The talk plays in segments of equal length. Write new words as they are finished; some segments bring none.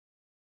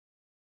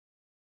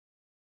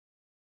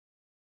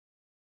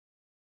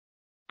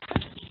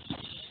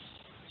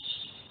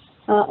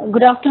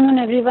Good afternoon,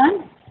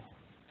 everyone.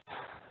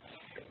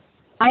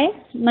 I,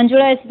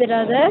 Manjula S.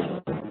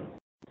 Biradar,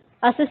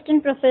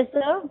 Assistant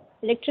Professor,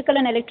 Electrical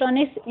and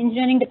Electronics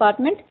Engineering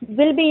Department,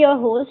 will be your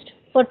host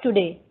for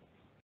today.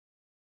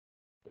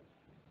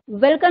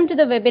 Welcome to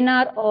the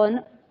webinar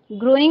on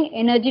Growing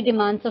Energy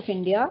Demands of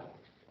India.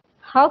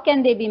 How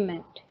can they be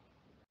met?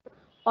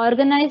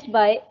 Organized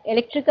by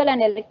Electrical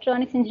and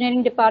Electronics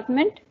Engineering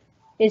Department,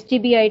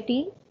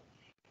 SGBIT,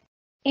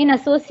 in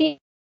association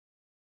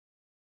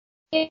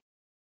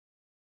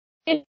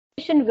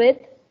with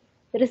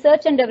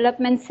Research and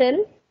Development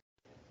Cell,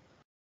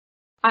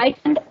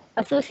 and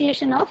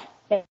Association of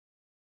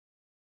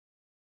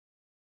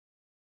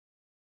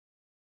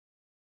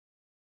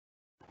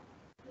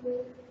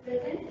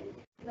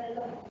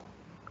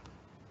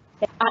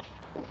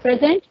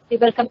Present, we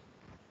welcome.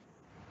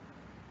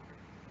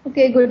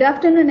 Okay, good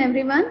afternoon,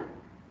 everyone.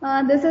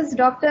 This is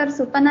Dr.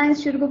 Supana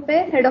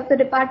Shirgupe, Head of the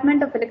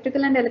Department of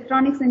Electrical and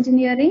Electronics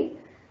Engineering,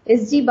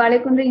 SG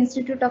Balekundri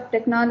Institute of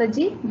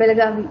Technology,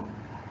 Belagavi.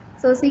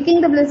 So, seeking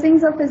the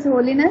blessings of His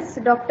Holiness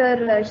Dr.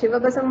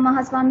 Shivabasava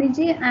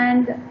Mahaswamiji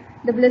and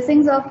the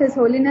blessings of His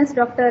Holiness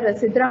Dr.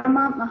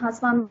 Siddharama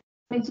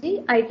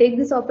Mahaswamiji, I take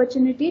this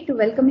opportunity to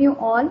welcome you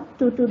all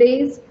to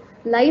today's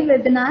live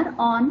webinar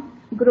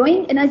on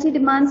Growing Energy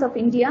Demands of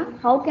India,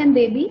 How Can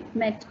They Be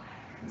Met?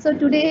 So,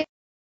 today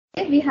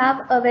we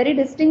have a very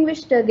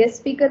distinguished guest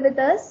speaker with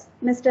us,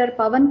 Mr.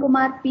 Pavan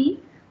Kumar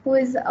P, who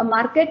is a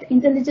Market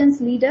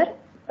Intelligence Leader,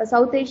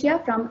 South Asia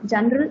from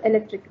General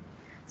Electric.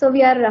 So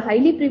we are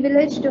highly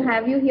privileged to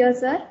have you here,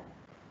 sir.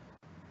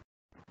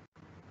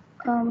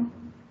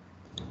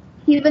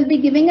 He will be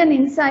giving an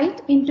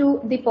insight into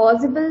the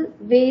possible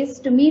ways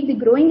to meet the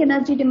growing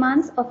energy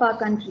demands of our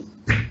country.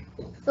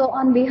 So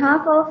on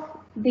behalf of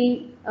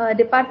the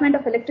Department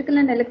of Electrical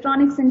and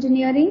Electronics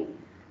Engineering,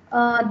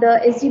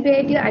 the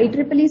SGBIT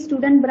IEEE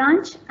student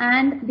branch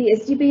and the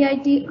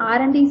SGBIT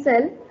R&D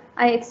cell,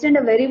 I extend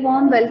a very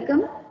warm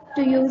welcome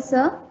to you,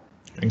 sir.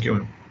 Thank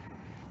you.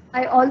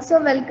 I also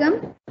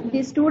welcome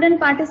the student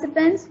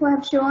participants who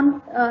have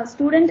shown,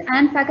 student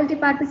and faculty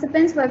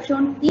participants who have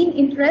shown keen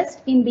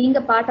interest in being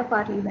a part of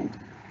our event.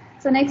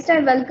 So next I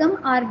welcome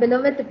our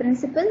beloved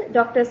principal,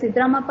 Dr.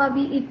 Sidramappa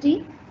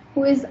VET,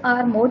 who is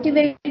our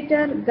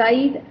motivator,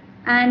 guide,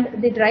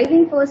 and the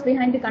driving force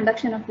behind the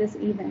conduction of this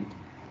event.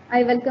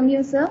 I welcome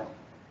you, sir.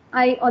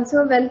 I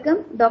also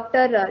welcome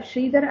Dr.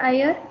 Sridhar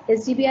Iyer,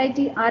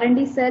 SGBIT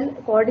R&D Cell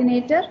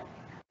Coordinator,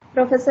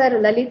 Professor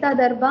Lalita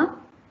Darba,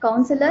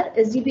 Counselor,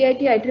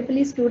 SGBIT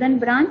IEEE Student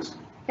Branch,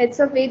 heads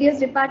of various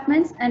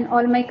departments, and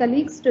all my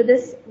colleagues to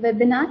this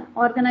webinar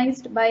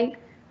organized by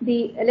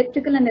the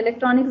Electrical and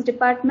Electronics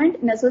Department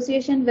in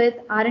association with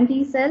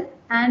R&D Cell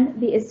and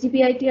the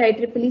SGBIT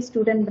IEEE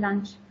Student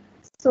Branch.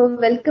 So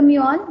welcome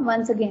you all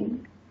once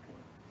again.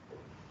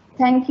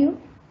 Thank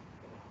you.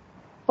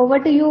 Over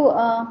to you,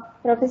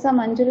 Professor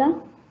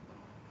Manjula.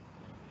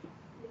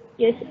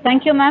 Yes,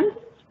 thank you, ma'am.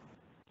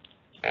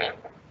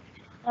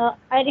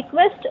 I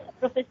request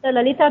Professor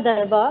Lalita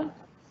Darba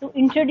to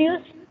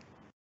introduce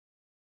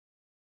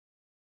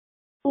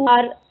to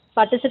our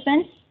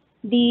participants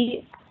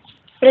the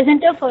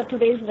presenter for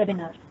today's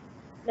webinar.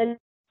 Lalita,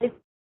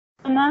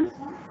 ma'am.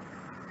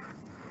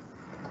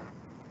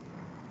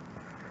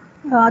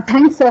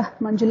 Thanks,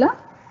 Manjula.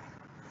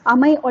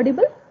 Am I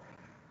audible?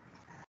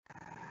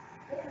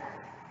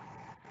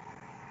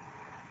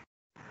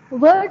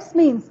 Words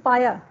may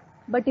inspire,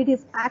 but it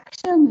is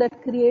action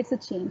that creates a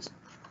change.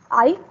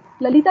 I,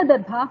 Lalita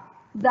Darba,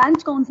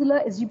 Branch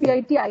Counselor,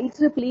 SGBIT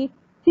IEEE,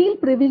 feel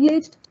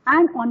privileged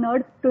and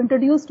honored to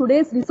introduce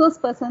today's resource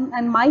person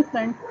and my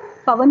friend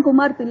Pavan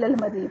Kumar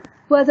Pillalamarri,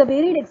 who has a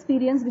varied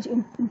experience which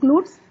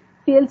includes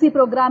PLC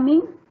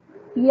programming,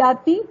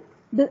 ERP,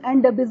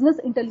 and business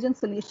intelligence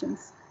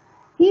solutions.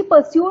 He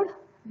pursued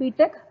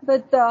BTech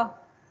with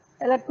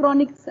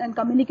Electronics and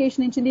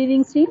Communication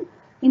Engineering stream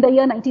in the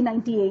year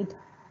 1998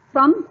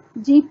 from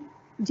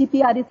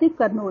GPREC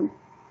Kurnool.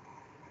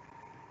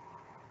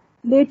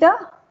 Later,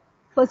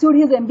 pursued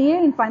his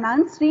MBA in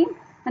finance stream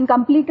and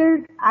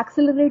completed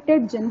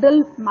Accelerated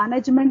General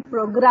Management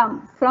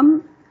Program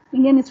from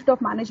Indian Institute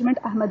of Management,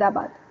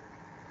 Ahmedabad.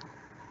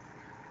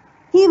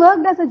 He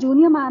worked as a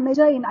junior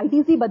manager in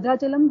ITC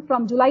Bhadrachalam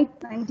from July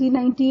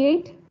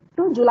 1998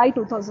 to July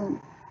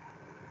 2000.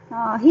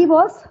 He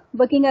was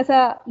working as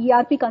a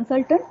ERP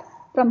consultant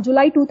from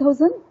July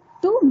 2000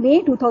 to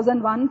May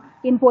 2001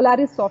 in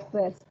Polaris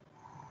Softwares.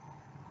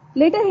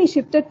 Later, he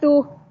shifted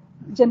to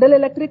General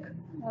Electric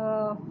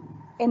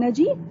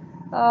Energy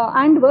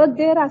and worked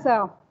there as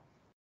a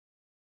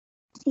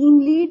team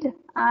lead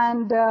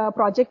and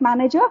project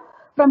manager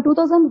from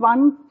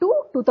 2001 to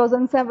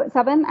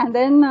 2007, and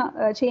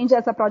then changed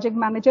as a project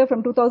manager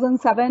from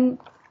 2007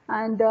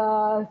 and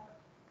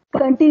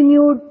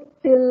continued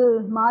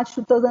till March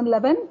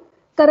 2011.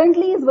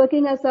 Currently, he is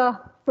working as a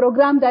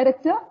program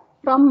director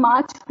from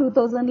March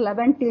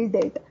 2011 till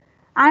date.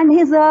 And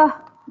his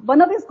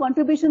one of his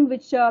contributions,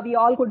 which we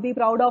all could be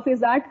proud of, is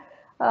that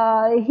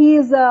he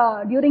is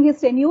during his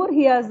tenure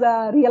he has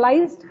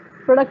realized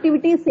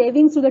productivity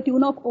savings to the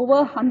tune of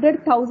over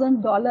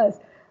 $100,000.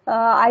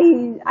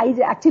 I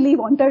actually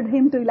wanted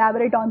him to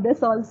elaborate on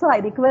this also. I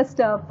request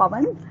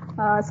Pavan,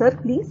 sir,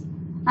 please.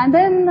 And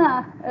then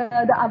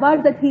the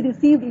awards that he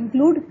received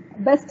include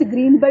Best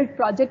Greenbelt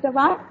Project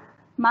Award,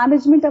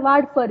 Management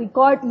Award for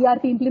Record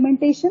ERP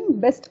Implementation,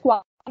 Best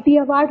Quality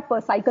Award for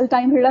Cycle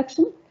Time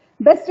Reduction,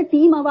 Best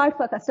Team Award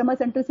for Customer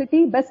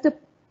Centricity, Best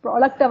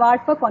Product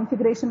Award for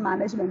Configuration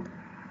Management.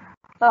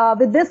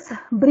 With this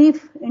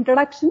brief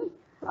introduction,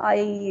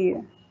 I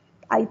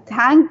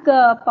thank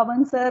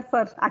Pavan sir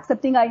for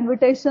accepting our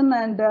invitation,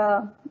 and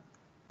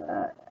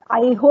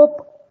I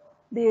hope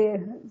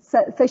the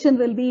session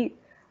will be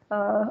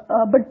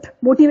a bit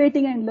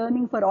motivating and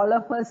learning for all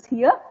of us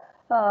here.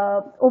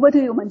 Over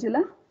to you,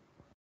 Manjula.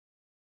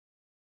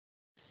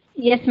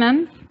 Yes,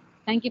 ma'am.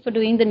 Thank you for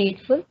doing the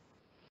needful.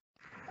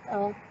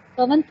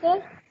 Pavan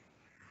sir,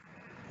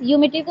 you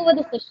may take over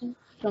the session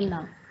from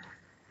now.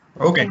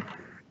 Okay.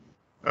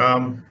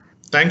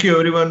 Thank you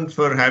everyone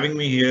for having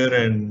me here,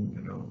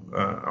 and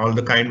all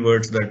the kind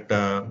words that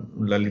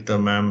Lalita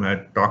ma'am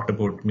had talked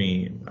about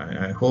me.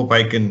 I hope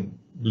I can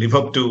live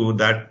up to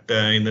that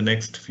in the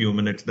next few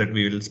minutes that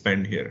we will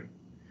spend here.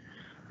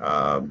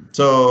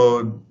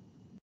 So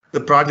the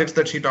projects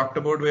that she talked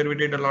about, where we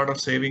did a lot of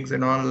savings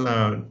and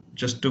all,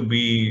 just to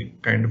be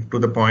kind of to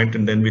the point,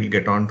 and then we'll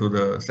get on to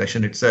the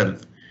session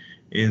itself,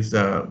 is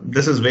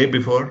this is way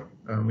before,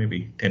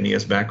 maybe 10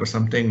 years back or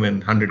something,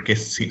 when 100K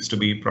seems to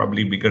be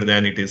probably bigger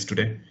than it is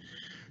today.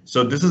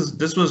 So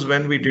this was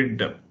when we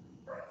did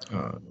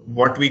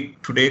what we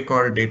today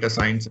call data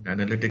science and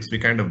analytics. We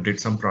kind of did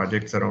some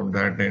projects around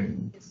that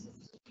and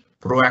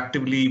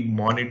proactively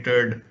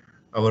monitored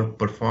our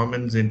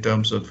performance in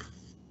terms of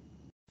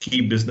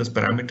key business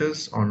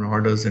parameters on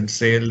orders and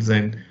sales,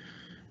 and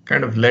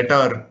kind of let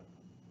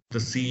the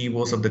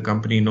CEOs of the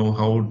company know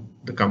how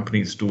the company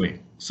is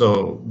doing.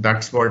 So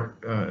that's what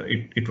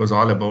it was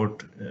all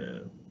about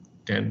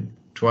 10,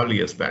 12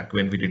 years back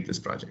when we did this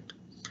project.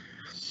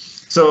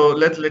 So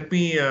let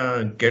me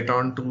get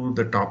on to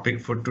the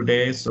topic for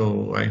today.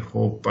 So I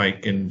hope I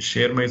can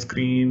share my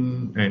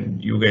screen,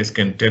 and you guys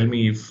can tell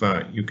me if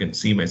you can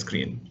see my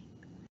screen.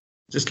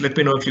 Just let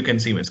me know if you can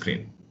see my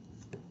screen.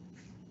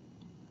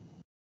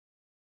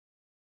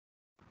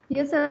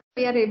 Yes, sir,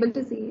 we are able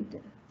to see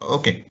it.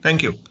 Okay,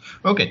 thank you.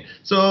 Okay,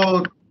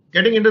 so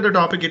getting into the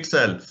topic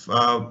itself,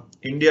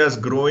 India's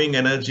growing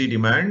energy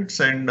demands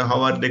and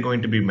how are they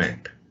going to be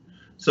met?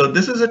 So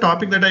this is a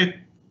topic that I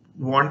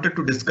wanted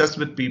to discuss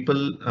with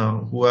people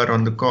who are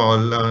on the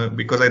call,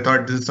 because I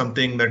thought this is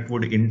something that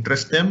would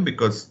interest them,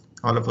 because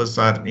all of us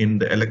are in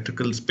the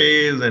electrical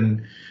space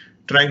and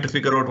trying to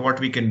figure out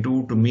what we can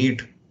do to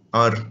meet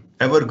our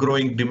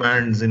ever-growing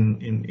demands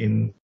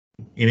in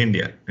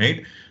India,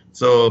 right?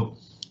 So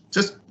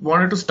just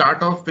wanted to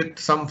start off with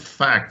some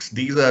facts.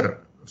 These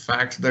are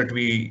facts that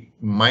we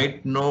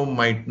might know,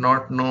 might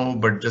not know,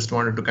 but just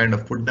wanted to kind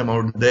of put them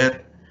out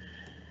there.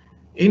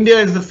 India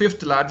is the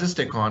 5th largest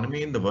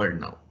economy in the world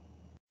now.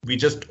 We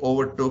just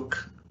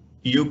overtook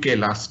UK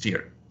last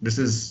year. This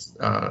is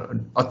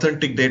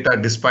authentic data.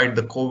 Despite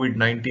the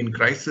COVID-19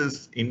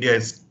 crisis, India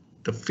is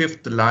the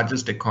 5th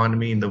largest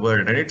economy in the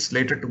world, and it's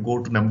slated to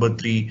go to number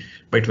 3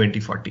 by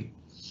 2040.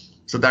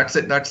 So that's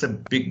a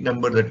big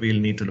number that we'll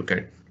need to look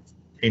at.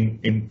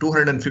 In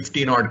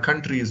 215 odd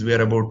countries, we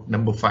are about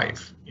number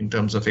 5 in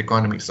terms of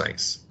economy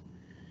size.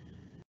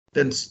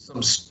 Then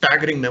some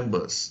staggering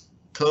numbers.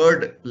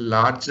 3rd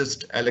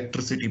largest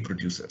electricity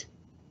producer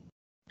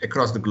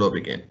across the globe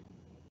again.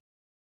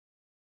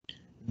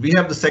 We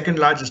have the 2nd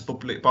largest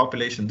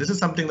population. This is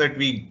something that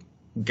we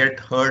get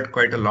heard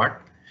quite a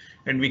lot,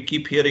 and we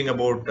keep hearing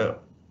about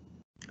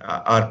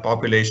our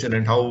population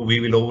and how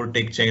we will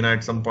overtake China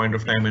at some point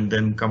of time and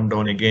then come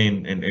down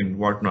again and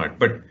whatnot.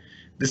 But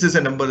this is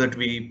a number that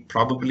we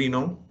probably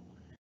know.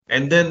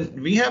 And then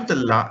we have the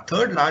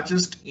 3rd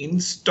largest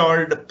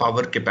installed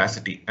power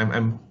capacity.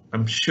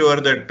 I'm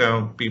sure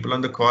that people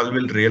on the call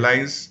will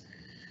realize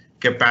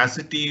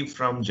capacity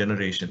from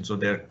generation. So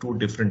there are 2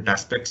 different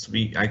aspects.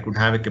 I could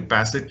have a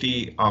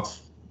capacity of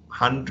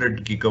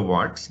 100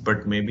 gigawatts,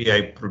 but maybe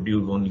I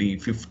produce only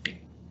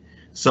 50.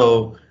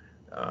 So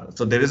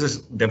there is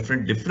a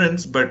different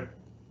difference, but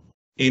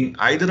in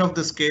either of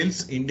the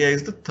scales, India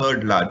is the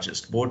 3rd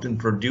largest, both in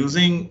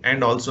producing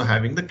and also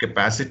having the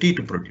capacity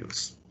to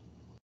produce.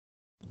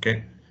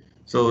 Okay,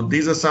 so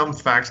these are some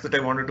facts that I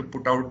wanted to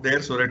put out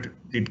there so that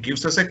it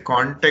gives us a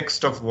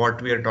context of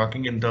what we are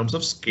talking in terms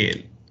of scale.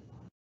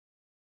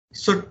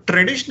 So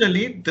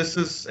traditionally, this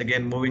is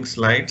again moving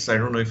slides. I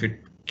don't know if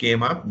it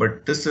came up,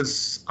 but this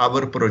is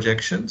our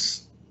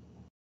projections.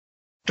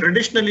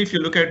 Traditionally, if you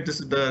look at this,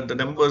 the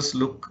numbers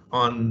look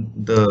on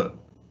the,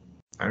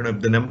 I don't know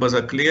if the numbers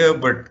are clear,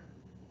 but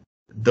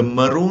the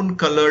maroon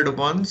colored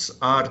ones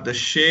are the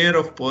share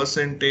of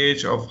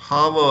percentage of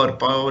how our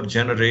power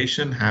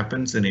generation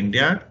happens in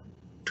India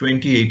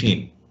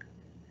 2018.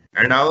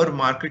 And our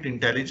market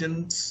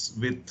intelligence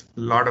with a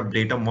lot of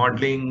data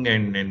modeling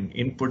and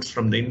inputs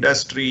from the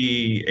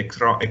industry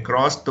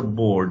across the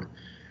board.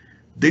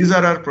 These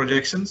are our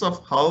projections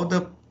of how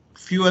the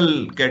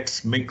fuel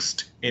gets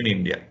mixed in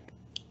India.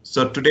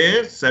 So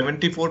today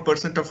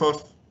 74% of our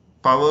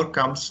power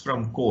comes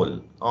from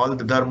coal, all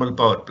the thermal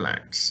power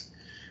plants.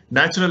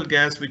 Natural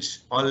gas, which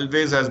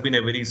always has been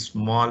a very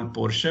small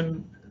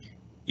portion,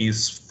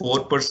 is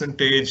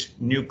 4%.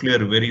 Nuclear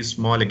very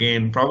small,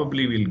 again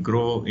probably will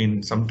grow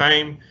in some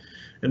time.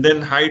 And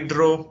then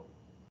hydro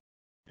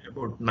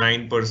about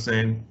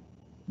 9%.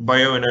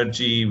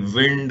 Bioenergy,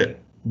 wind,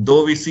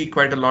 though we see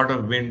quite a lot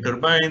of wind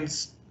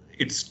turbines,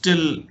 it's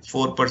still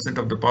 4%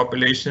 of the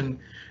population.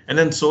 And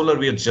then solar,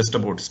 we are just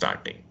about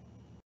starting.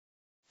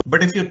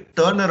 But if you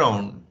turn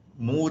around,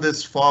 move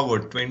this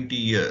forward 20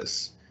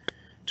 years,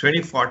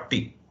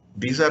 2040,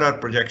 these are our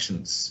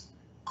projections.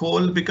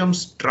 Coal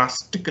becomes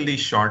drastically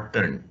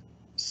shortened,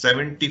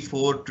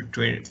 74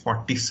 to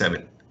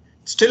 47.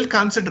 Still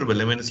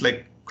considerable. I mean, it's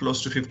like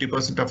close to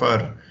 50% of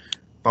our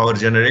power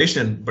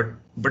generation,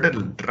 but a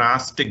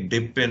drastic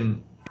dip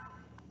in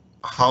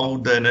how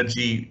the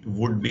energy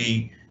would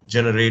be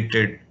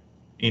generated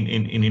in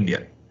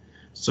India.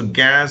 So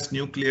gas,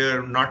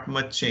 nuclear, not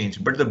much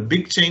change, but the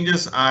big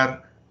changes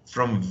are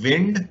from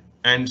wind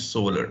and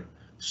solar.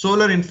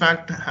 Solar, in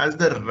fact, has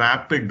the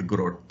rapid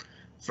growth.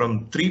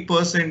 From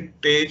 3%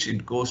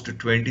 it goes to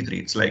 23.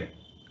 It's like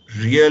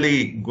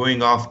really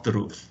going off the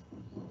roof.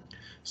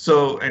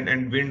 So,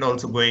 and wind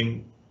also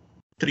going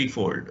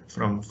threefold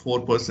from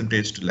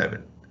 4% to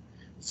 11.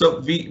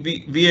 So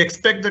we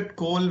expect that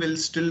coal will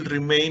still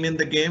remain in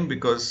the game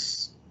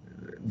because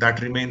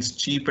that remains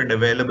cheap and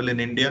available in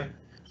India.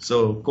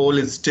 So coal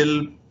is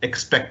still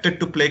expected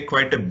to play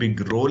quite a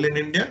big role in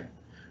India.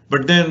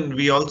 But then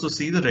we also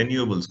see the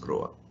renewables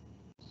grow up.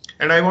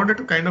 And I wanted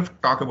to kind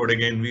of talk about,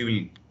 again, we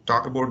will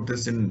talk about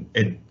this in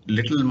a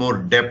little more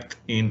depth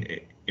in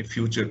a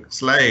future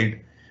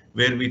slide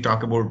where we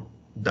talk about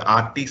the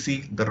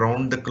RTC, the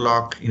round the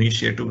clock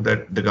initiative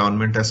that the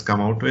government has come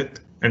out with,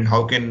 and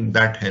how can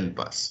that help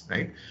us,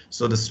 right?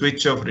 So the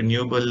switch of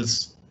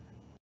renewables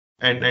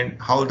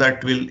and how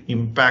that will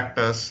impact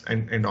us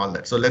and all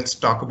that. So let's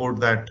talk about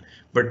that.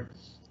 But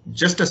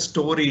just a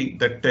story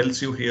that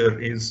tells you here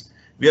is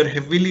we are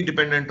heavily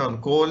dependent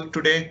on coal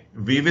today.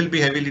 We will be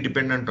heavily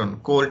dependent on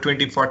coal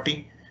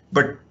 2040,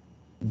 but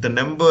the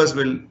numbers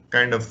will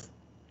kind of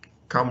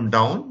come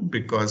down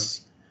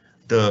because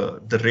the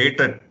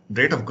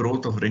rate of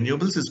growth of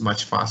renewables is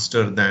much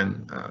faster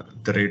than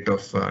the rate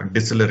of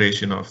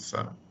deceleration of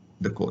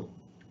the coal.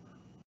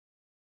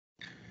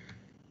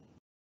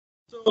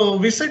 So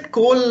we said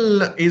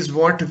coal is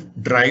what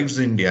drives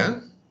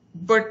India,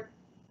 but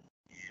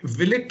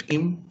will it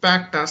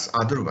impact us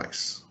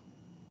otherwise?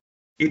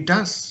 It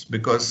does,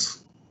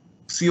 because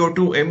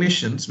CO2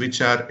 emissions,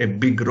 which are a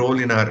big role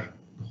in our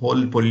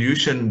whole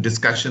pollution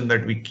discussion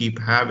that we keep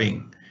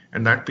having,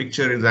 and that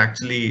picture is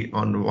actually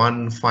on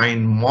one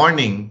fine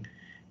morning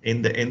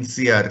in the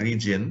NCR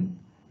region,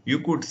 you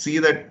could see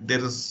that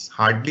there is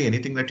hardly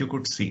anything that you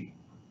could see.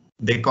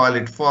 They call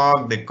it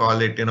fog, they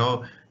call it,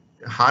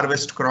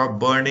 harvest crop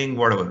burning,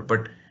 whatever.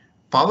 But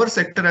power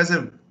sector has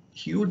a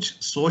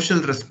huge social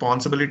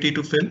responsibility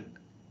to fill,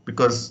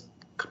 because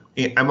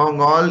among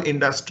all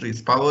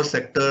industries, power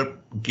sector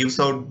gives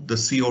out the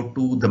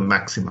CO2 the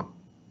maximum.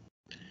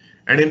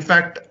 And in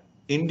fact,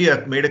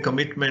 India made a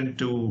commitment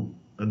to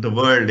the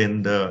world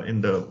in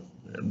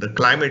the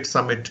climate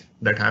summit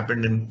that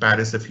happened in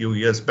Paris a few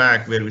years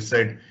back, where we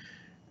said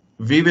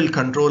we will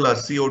control our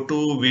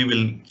CO2, we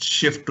will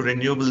shift to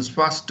renewables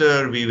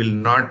faster, we will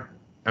not,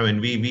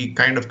 we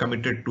kind of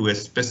committed to a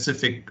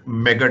specific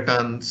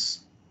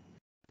megatons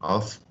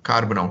of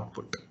carbon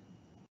output.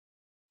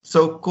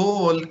 So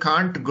coal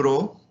can't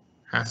grow,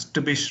 has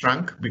to be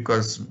shrunk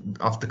because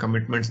of the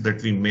commitments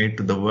that we made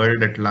to the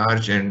world at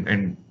large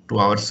and to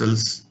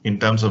ourselves in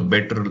terms of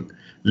better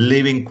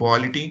living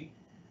quality.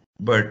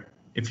 But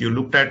if you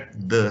looked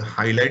at the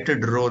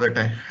highlighted row that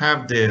I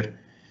have there,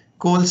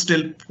 coal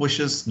still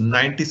pushes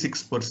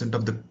 96%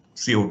 of the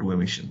CO2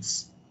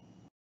 emissions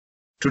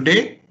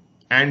today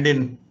and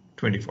in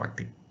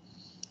 2040.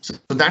 So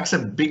that's a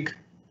big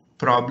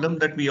problem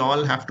that we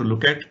all have to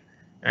look at,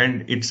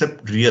 and it's a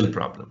real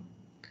problem.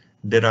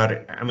 There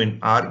are,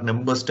 our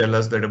numbers tell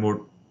us that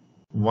about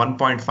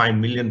 1.5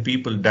 million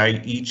people die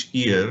each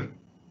year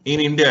in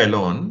India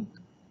alone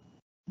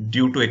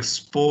due to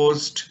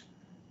exposed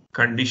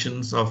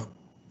conditions of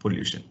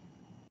pollution.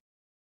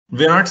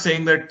 We're not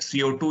saying that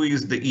CO2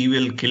 is the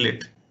evil, kill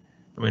it.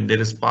 There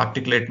is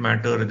particulate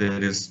matter,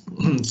 there is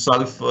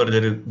sulfur,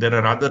 there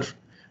are other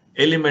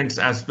elements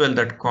as well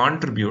that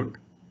contribute.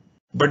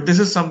 But this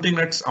is something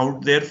that's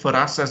out there for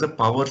us as a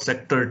power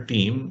sector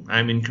team,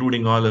 I'm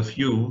including all of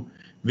you,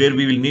 where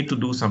we will need to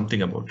do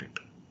something about it.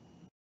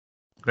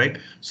 Right?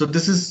 So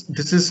this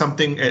is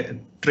something, a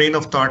train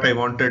of thought I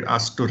wanted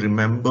us to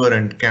remember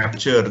and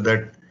capture,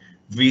 that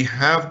we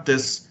have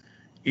this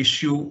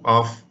issue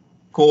of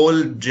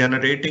coal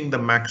generating the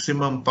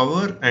maximum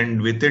power,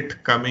 and with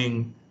it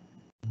coming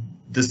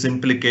this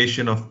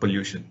implication of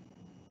pollution.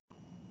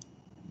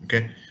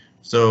 Okay,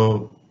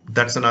 so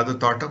that's another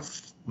thought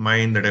of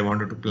mine that I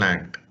wanted to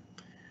plant.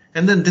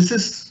 And then this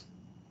is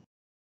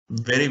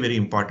very, very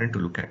important to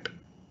look at.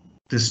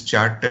 this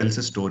chart tells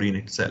a story in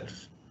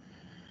itself.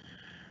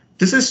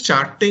 This is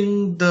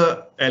charting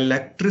the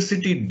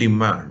electricity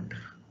demand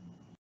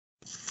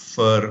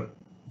for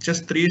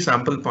just 3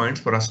 sample points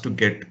for us to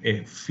get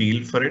a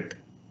feel for it.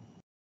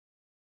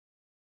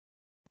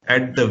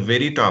 At the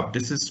very top,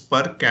 this is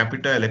per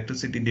capita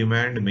electricity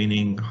demand,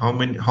 meaning how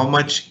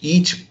much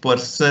each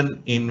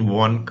person in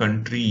one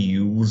country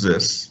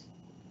uses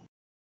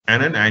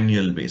on an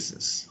annual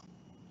basis.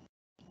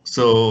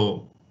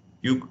 So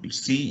you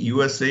see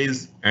USA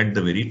is at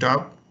the very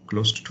top,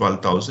 close to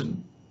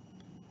 12,000.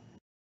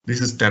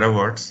 This is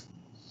terawatts.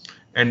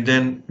 And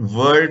then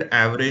world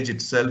average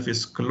itself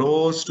is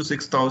close to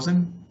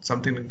 6,000,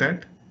 something like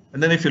that.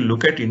 And then if you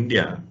look at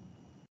India,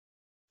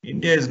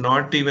 India is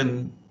not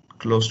even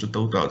close to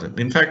 2,000.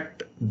 In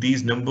fact,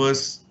 these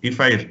numbers, if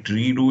I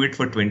redo it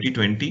for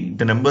 2020,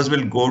 the numbers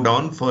will go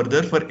down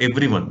further for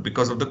everyone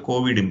because of the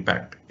COVID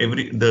impact.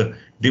 The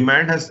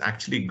demand has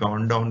actually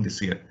gone down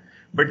this year,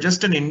 but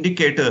just an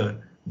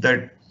indicator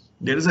that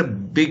there is a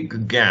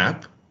big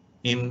gap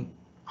in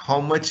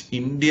how much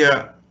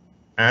India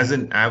as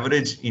an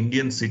average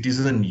Indian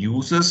citizen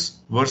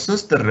uses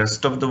versus the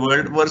rest of the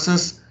world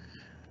versus,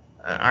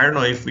 I don't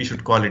know if we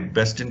should call it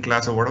best in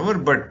class or whatever,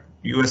 but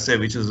USA,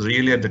 which is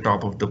really at the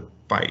top of the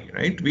pie,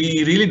 right?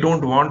 We really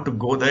don't want to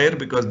go there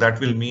because that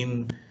will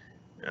mean,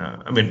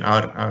 I mean,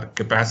 our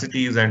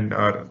capacities and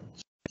our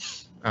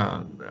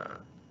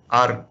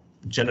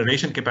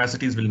generation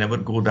capacities will never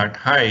go that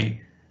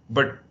high,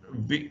 but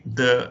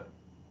the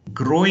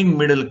growing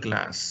middle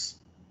class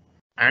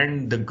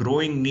and the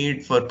growing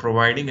need for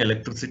providing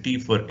electricity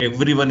for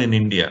everyone in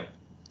India.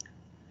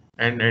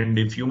 And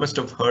if you must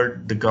have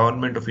heard the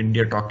government of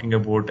India talking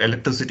about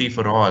electricity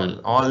for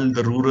all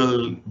the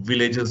rural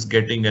villages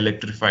getting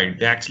electrified.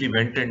 They actually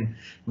went and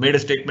made a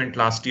statement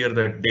last year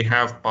that they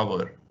have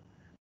power.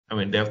 I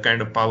mean, they have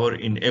kind of power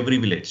in every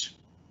village.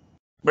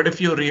 But if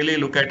you really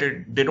look at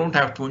it, they don't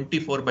have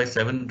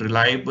 24/7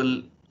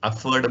 reliable,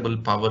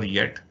 affordable power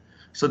yet.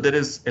 So there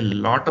is a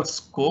lot of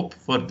scope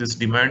for this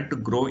demand to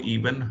grow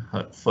even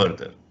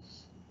further.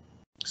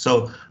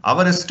 So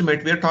our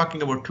estimate, we are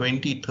talking about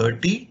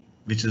 2030,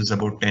 which is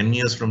about 10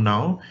 years from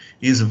now,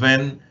 is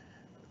when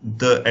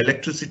the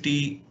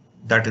electricity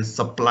that is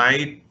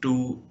supplied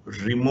to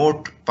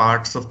remote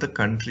parts of the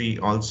country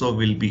also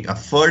will be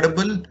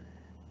affordable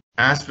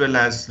as well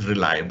as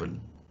reliable.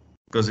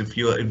 Because if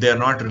they are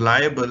not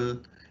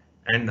reliable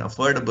and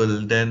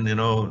affordable, then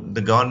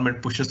the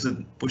government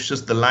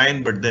pushes the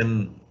line, but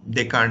then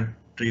they can't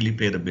really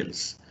pay the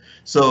bills.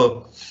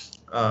 So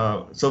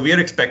we are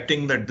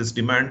expecting that this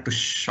demand to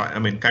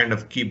kind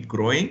of keep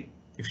growing.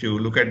 If you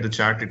look at the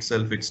chart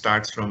itself, it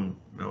starts from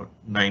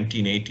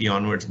 1980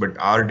 onwards, but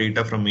our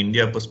data from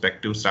India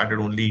perspective started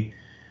only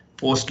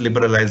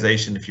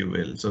post-liberalization, if you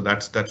will. So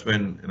that's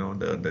when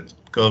the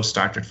curve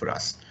started for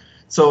us.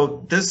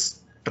 So this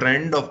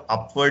trend of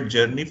upward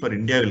journey for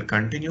India will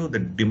continue. The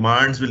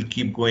demands will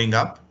keep going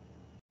up,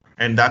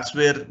 and that's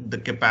where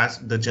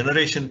the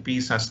generation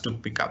piece has to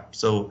pick up.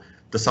 So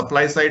the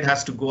supply side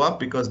has to go up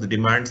because the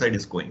demand side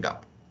is going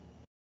up.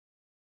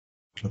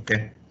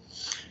 Okay.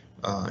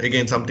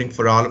 Again, something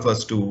for all of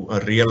us to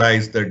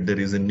realize that there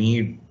is a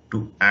need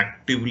to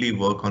actively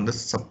work on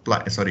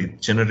the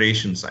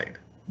generation side,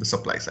 the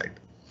supply side.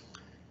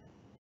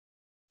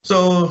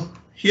 So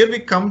here we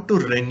come to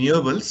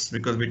renewables,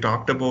 because we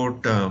talked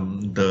about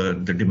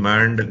the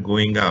demand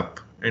going up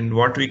and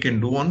what we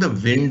can do on the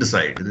wind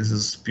side. This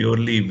is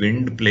purely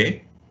wind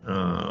play,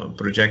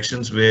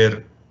 projections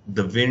where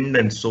the wind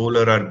and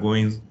solar are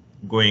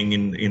going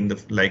in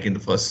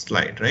the first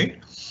slide,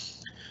 right?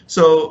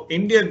 So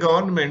India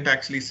government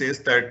actually says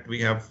that we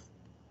have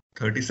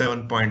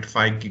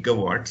 37.5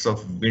 gigawatts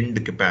of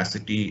wind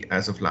capacity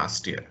as of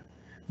last year.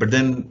 But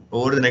then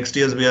over the next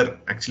years, we are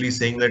actually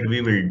saying that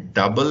we will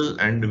double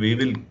and we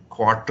will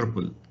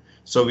quadruple.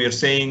 So we are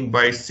saying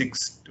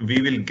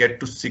we will get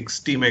to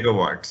 60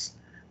 megawatts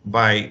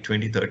by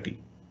 2030.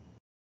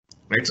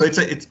 Right. So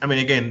I mean,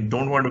 again,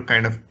 don't want to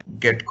kind of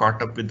get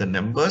caught up with the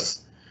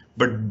numbers,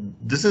 but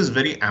this is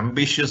very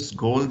ambitious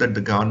goal that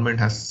the government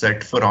has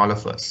set for all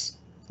of us,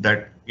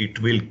 that it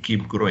will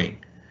keep growing.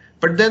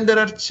 But then there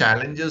are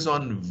challenges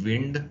on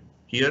wind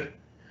here.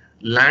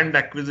 Land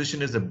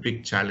acquisition is a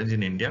big challenge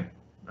in India.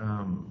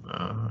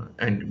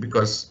 And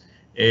because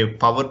a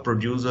power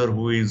producer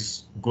who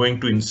is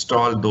going to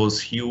install those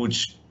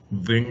huge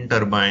wind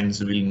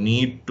turbines will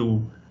need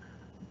to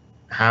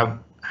have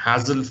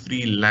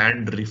hassle-free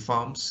land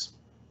reforms.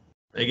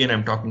 Again,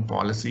 I'm talking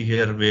policy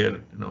here, where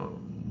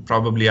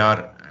probably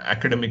our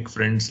academic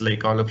friends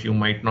like all of you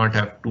might not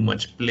have too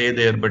much play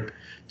there, but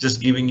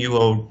just giving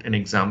you out an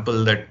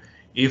example that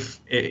if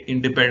an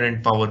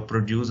independent power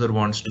producer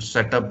wants to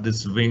set up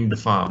this wind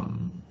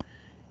farm,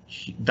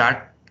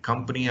 that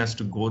company has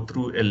to go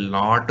through a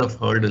lot of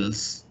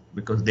hurdles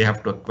because they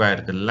have to acquire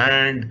the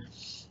land.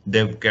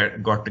 They've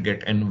got to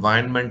get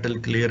environmental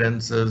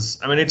clearances.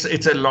 I mean,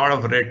 it's a lot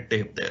of red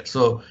tape there.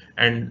 So,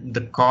 and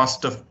the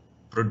cost of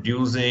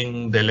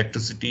producing the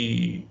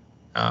electricity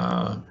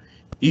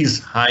is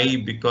high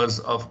because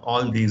of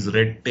all these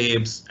red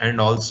tapes,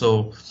 and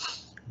also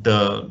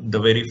the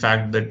very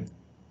fact that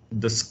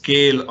the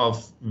scale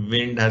of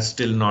wind has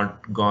still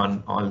not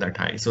gone all that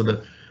high. So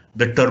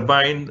the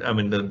turbine, I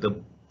mean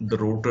the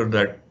rotor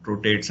that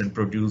rotates and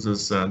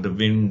produces the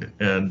wind,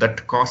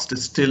 that cost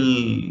is still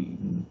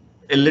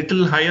a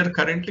little higher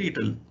currently. It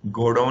will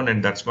go down,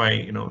 and that's why,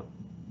 you know,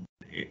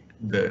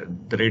 the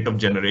rate of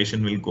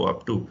generation will go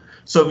up too.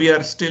 So we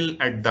are still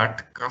at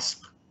that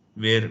cusp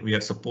where we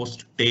are supposed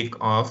to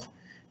take off.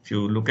 If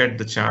you look at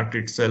the chart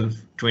itself,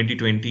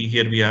 2020,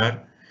 here we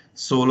are,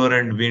 solar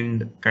and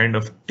wind kind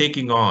of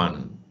taking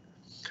on.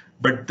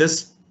 But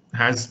this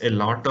has a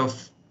lot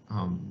of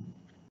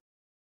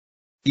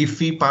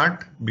iffy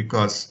part,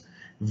 because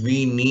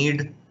we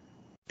need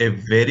a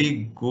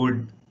very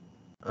good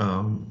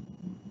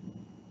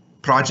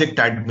project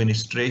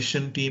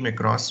administration team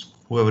across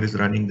whoever is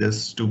running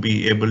this to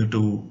be able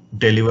to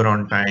deliver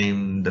on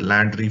time, the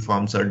land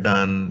reforms are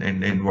done,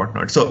 and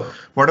whatnot. So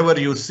whatever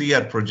you see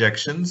are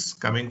projections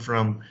coming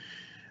from,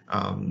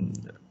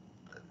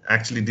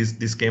 actually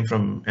this came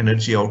from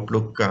Energy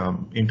Outlook,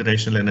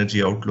 International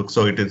Energy Outlook.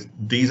 So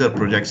these are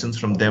projections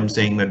from them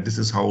saying that this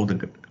is how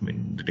the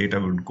data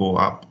would go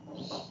up.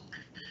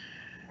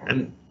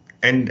 And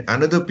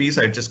another piece,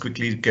 I just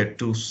quickly get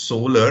to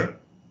solar.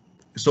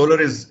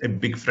 Solar is a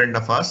big friend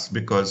of us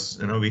because,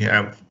 you know, we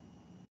have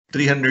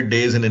 300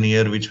 days in a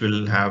year which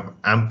will have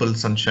ample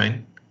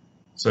sunshine.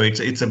 So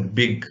it's a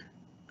big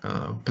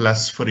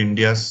plus for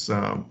India's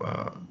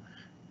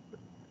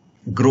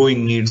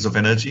growing needs of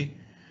energy.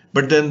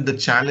 But then the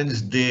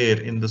challenge there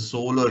in the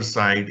solar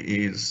side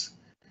is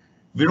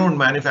we don't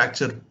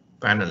manufacture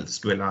panels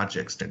to a large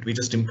extent. We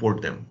just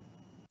import them.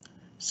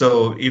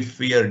 So if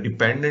we are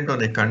dependent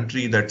on a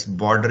country that's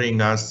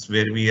bordering us,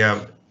 where we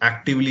have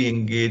actively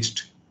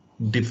engaged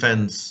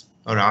defense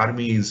or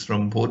armies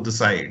from both the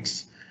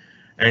sides,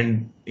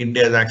 and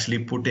India is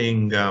actually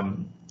putting,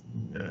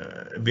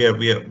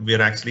 we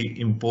are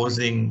actually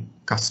imposing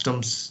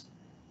customs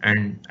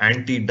and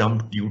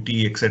anti-dump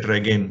duty, etc.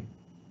 Again,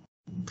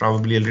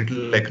 probably a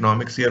little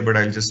economics here, but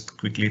I'll just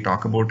quickly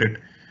talk about it.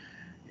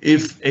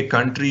 If a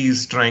country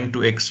is trying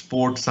to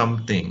export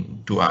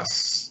something to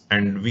us,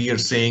 and we are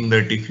saying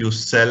that if you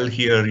sell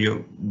here,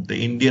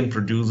 the Indian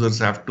producers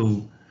have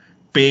to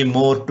pay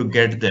more to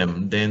get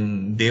them,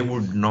 then they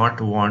would not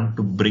want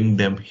to bring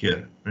them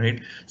here,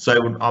 right? So I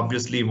would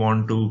obviously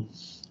want to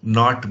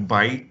not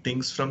buy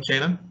things from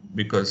China,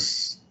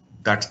 because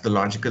that's the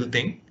logical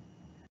thing.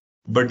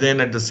 But then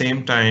at the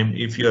same time,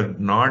 if you're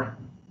not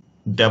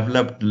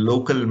developed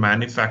local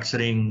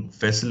manufacturing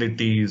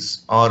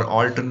facilities or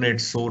alternate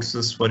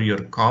sources for your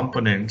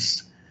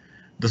components,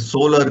 the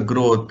solar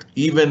growth,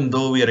 even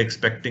though we are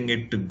expecting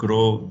it to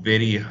grow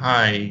very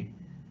high,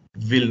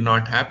 will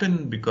not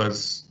happen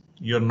because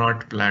you're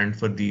not planned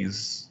for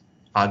these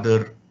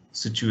other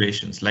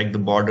situations like the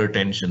border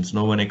tensions.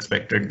 No one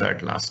expected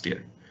that last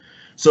year.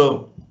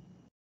 So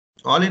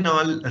all in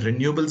all,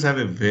 renewables have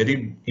a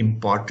very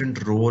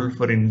important role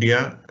for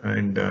India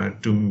and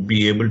to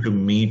be able to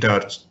meet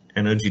our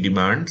energy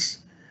demands.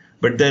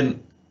 But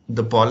then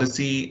the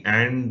policy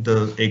and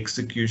the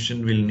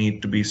execution will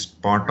need to be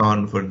spot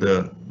on for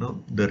the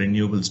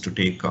renewables to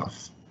take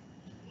off.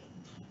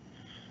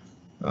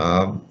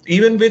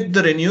 Even with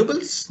the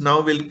renewables,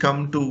 now we'll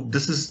come to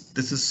this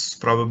is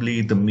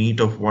probably the meat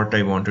of what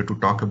I wanted to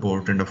talk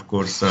about, and of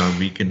course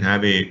we can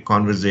have a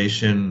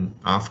conversation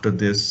after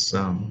this,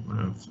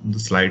 the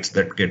slides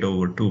that get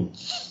over to.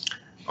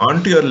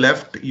 On to your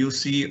left, you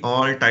see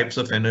all types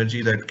of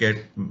energy that get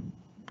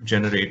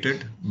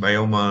generated: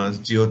 biomass,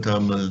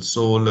 geothermal,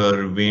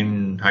 solar,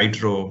 wind,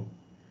 hydro,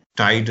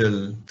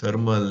 tidal,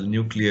 thermal,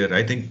 nuclear.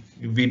 I think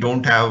we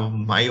don't have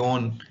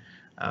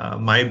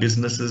my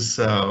business's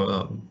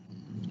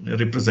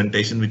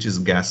representation, which is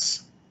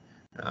gas.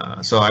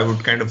 So I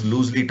would kind of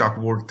loosely talk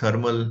about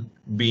thermal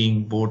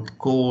being both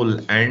coal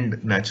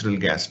and natural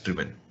gas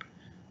driven.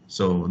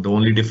 So the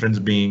only difference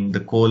being the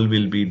coal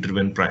will be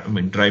driving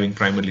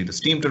primarily the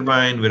steam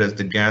turbine, whereas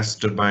the gas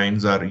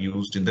turbines are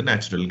used in the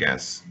natural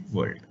gas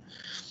world.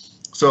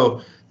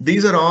 So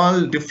these are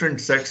all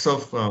different sets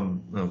of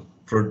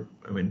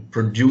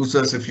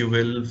producers, if you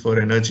will, for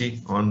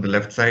energy on the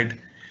left side.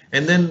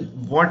 And then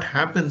what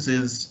happens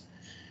is,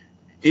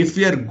 if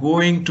we are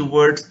going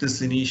towards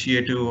this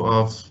initiative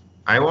of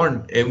I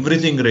want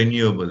everything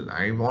renewable,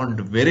 I want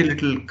very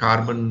little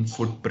carbon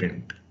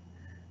footprint,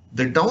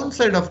 the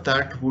downside of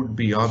that would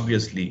be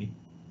obviously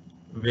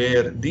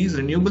where these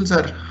renewables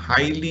are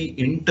highly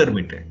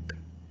intermittent.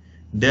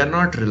 They are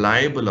not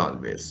reliable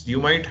always. You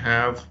might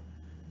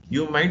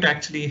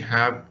actually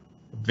have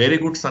very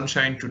good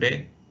sunshine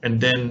today, and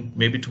then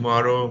maybe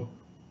tomorrow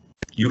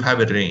you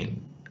have a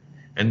rain.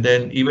 And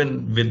then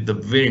even with the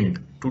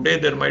wind, today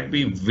there might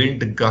be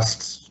wind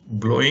gusts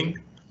blowing,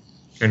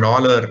 and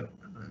all our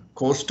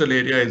coastal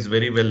area is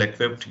very well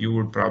equipped. You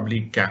would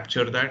probably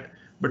capture that.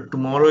 But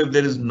tomorrow, if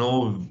there is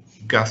no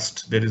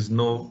gust, there is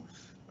no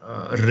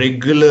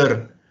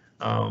regular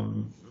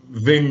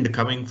wind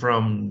coming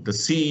from the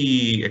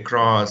sea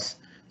across.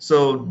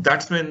 So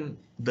that's when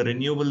the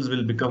renewables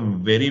will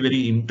become very,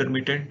 very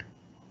intermittent.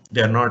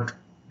 They are not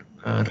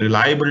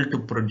reliable to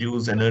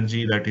produce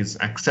energy that is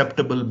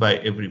acceptable by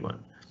everyone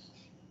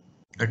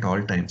at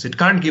all times. It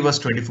can't give us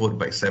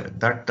 24/7.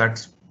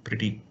 That's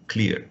pretty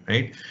clear,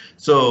 right?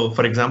 So,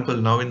 for example,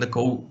 now in the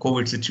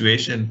COVID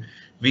situation,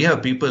 we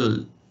have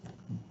people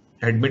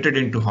admitted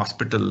into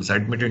hospitals,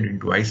 admitted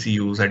into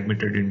ICUs,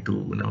 admitted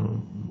into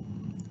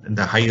in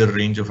the higher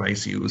range of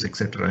ICUs,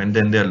 etc. And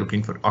then they are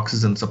looking for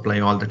oxygen supply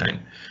all the time.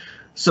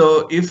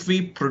 So if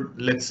we,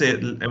 let's say,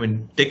 I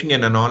mean, taking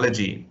an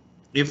analogy,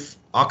 if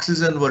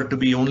oxygen were to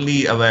be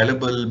only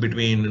available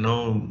between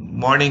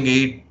morning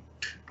 8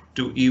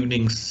 to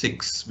evening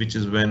 6, which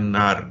is when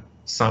our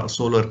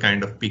solar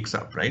kind of peaks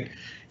up, right?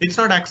 It's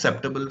not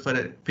acceptable for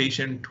a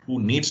patient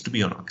who needs to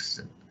be on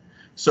oxygen.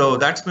 So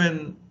that's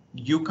when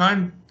you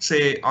can't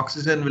say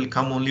oxygen will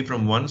come only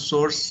from one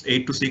source,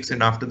 8 to 6,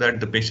 and after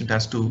that the patient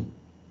has to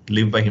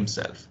live by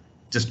himself.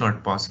 Just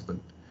not possible.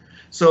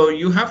 So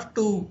you have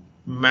to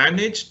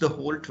manage the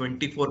whole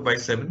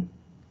 24/7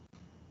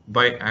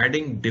 by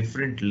adding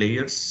different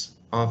layers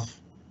of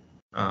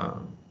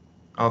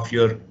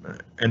your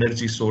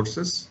energy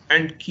sources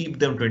and keep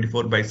them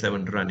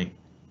 24/7 running.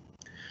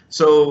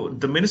 So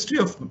the Ministry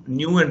of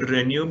New and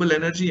Renewable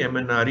Energy,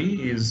 MNRE,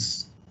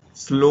 is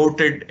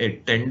floated a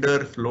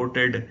tender,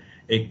 floated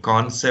a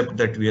concept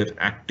that we are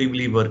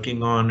actively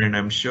working on, and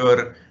I'm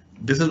sure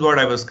this is what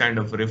I was kind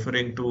of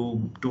referring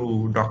to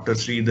Dr.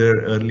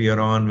 Sridhar earlier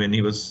on when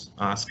he was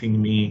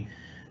asking me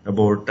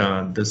about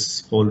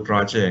this whole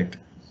project.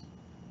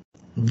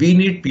 We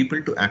need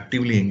people to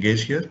actively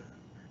engage here.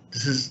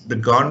 This is the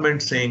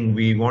government saying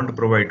we want to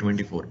provide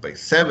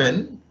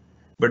 24/7,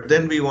 but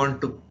then we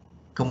want to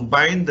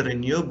combine the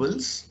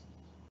renewables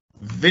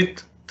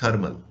with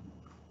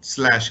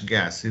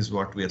thermal/gas is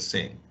what we are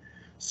saying.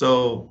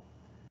 So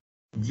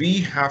we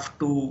have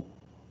to,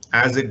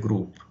 as a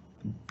group,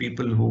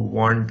 people who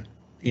want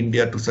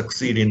India to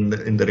succeed in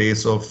the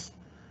race of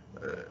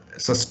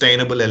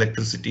sustainable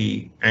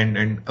electricity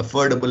and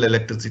affordable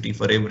electricity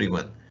for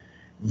everyone,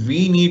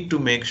 we need to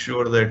make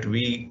sure that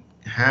we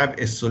have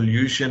a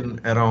solution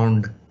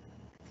around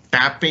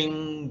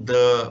tapping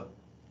the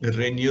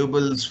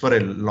renewables for a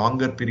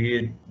longer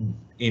period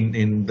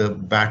in the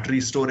battery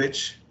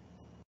storage.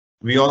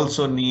 We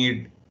also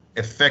need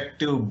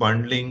effective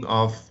bundling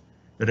of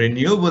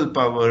renewable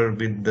power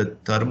with the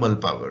thermal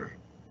power.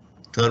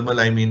 Thermal,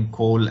 I mean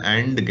coal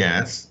and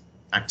gas.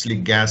 Actually,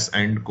 gas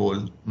and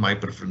coal, my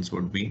preference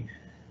would be,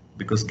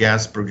 because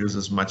gas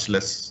produces much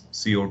less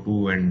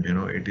CO2 and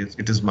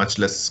it is much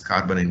less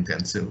carbon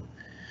intensive.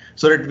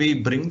 So that we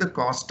bring the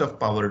cost of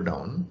power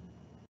down,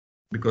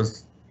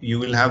 because you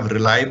will have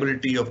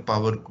reliability of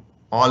power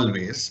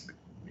always.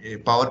 A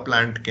power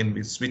plant can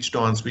be switched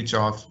on, switch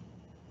off,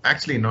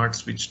 actually not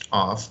switched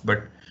off,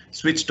 but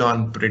switched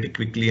on pretty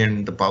quickly,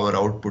 and the power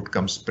output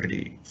comes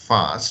pretty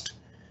fast.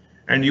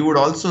 And you would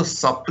also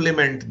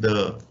supplement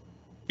the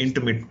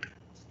intermittent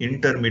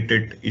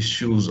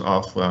issues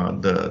of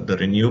the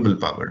renewable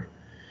power,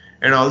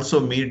 and also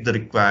meet the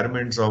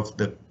requirements of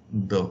the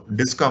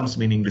DISCOMs,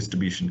 meaning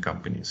distribution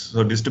companies.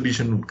 So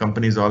distribution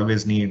companies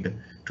always need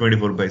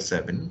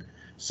 24/7.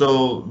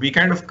 So we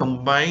kind of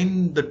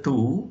combine the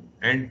two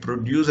and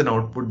produce an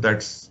output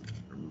that's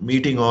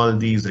meeting all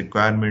these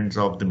requirements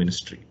of the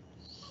ministry.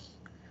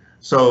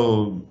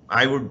 So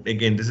I would,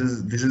 again, this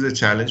is a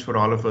challenge for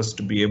all of us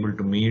to be able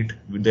to meet.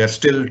 They're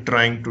still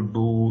trying to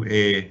do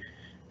a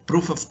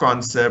proof of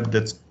concept,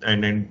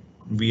 and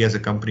we as a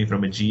company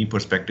from a GE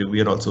perspective,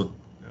 we are also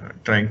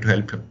trying to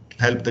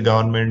help the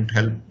government,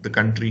 help the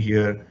country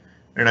here.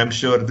 And I'm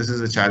sure this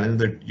is a challenge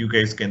that you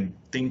guys can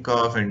think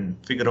of and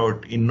figure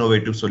out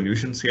innovative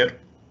solutions here.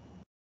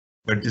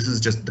 But this is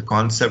just the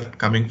concept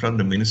coming from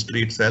the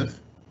ministry itself.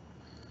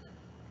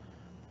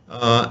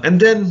 And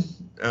then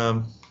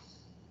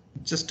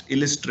just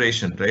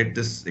illustration, right?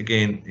 This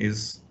again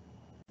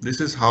this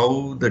is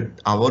how the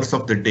hours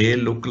of the day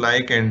look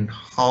like and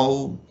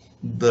how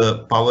the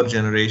power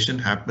generation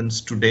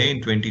happens today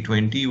in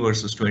 2020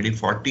 versus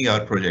 2040,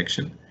 our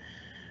projection,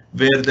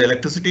 where the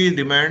electricity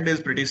demand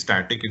is pretty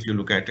static if you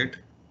look at it,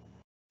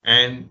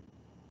 and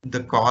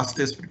the cost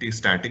is pretty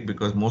static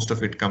because most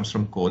of it comes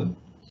from coal,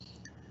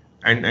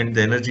 and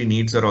the energy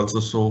needs are also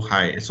so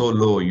high, so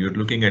low. You're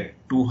looking at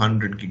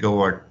 200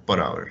 gigawatt per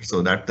hour.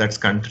 So that's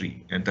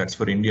country, and that's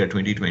for India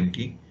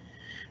 2020.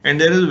 And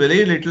there is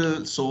very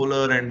little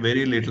solar and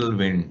very little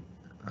wind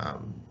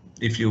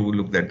if you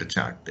look at the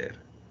chart there.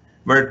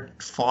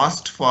 But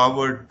fast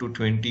forward to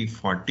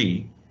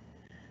 2040,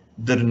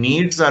 the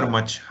needs are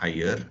much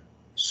higher.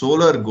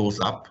 Solar goes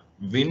up,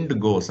 wind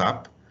goes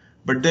up,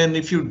 but then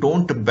if you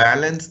don't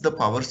balance the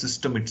power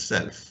system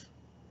itself,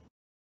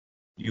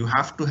 you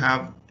have to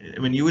have, I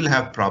mean, you will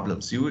have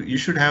problems. You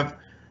should have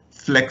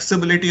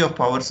flexibility of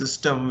power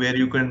system where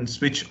you can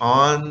switch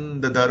on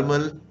the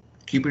thermal,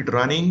 keep it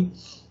running,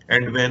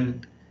 and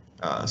when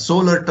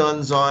solar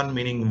turns on,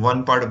 meaning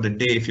one part of the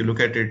day, if you look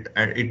at it,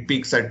 it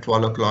peaks at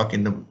 12 o'clock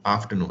in the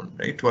afternoon,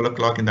 right? 12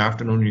 o'clock in the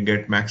afternoon, you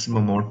get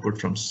maximum output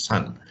from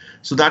sun.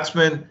 So that's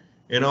when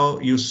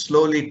you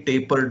slowly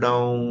taper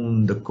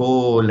down the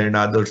coal and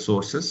other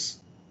sources,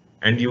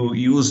 and you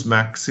use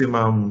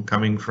maximum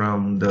coming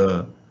from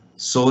the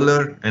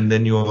solar, and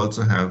then you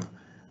also have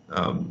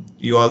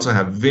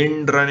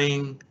wind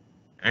running,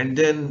 and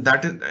then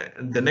that is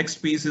the next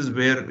piece is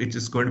where it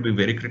is going to be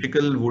very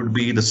critical, would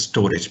be the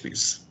storage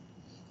piece.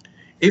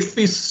 If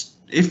we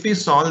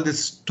solve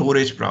this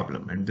storage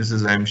problem, and this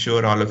is, I'm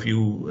sure all of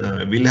you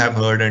will have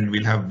heard and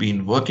will have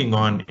been working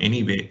on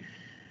anyway,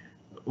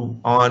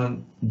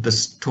 on the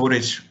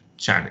storage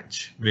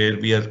challenge, where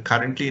we are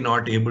currently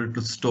not able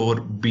to store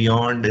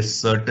beyond a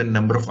certain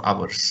number of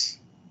hours.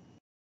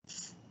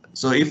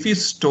 So if we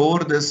store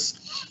this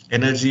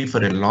energy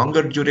for a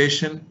longer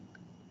duration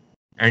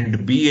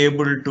and be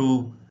able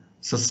to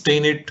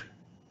sustain it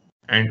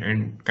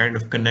and kind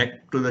of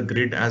connect to the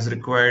grid as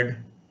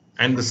required,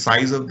 and the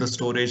size of the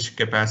storage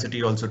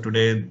capacity also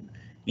today,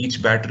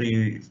 each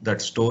battery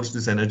that stores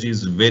this energy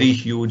is very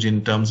huge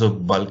in terms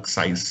of bulk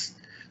size.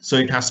 So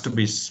it has to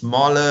be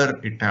smaller,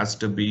 it has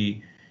to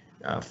be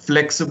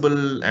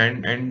flexible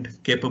and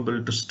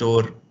capable to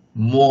store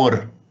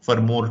more for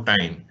more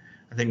time.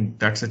 I think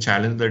that's a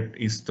challenge that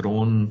is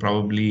thrown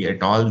probably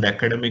at all the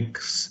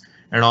academics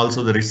and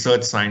also the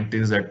research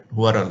scientists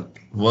who are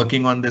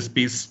working on this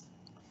piece.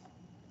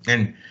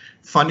 And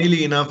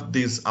funnily enough,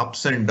 these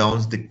ups and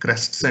downs, the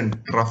crests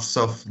and troughs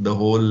of the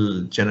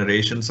whole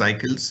generation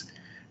cycles,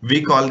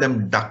 we call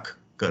them duck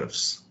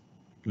curves.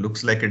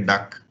 Looks like a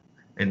duck,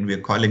 and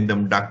we're calling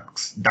them duck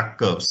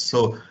curves.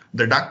 So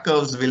the duck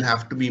curves will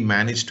have to be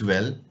managed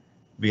well.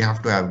 We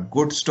have to have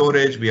good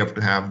storage. We have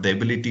to have the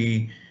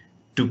ability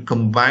to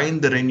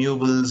combine the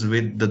renewables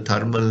with the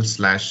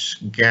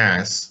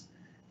thermal/gas,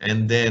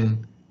 and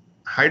then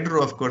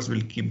hydro, of course,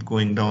 will keep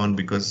going down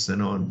because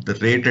the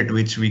rate at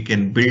which we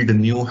can build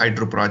new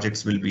hydro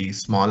projects will be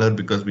smaller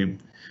because we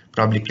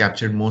probably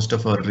captured most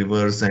of our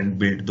rivers and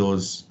built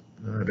those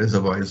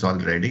reservoirs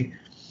already.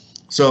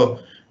 So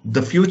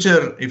the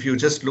future, if you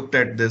just looked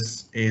at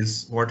this,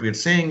 is what we're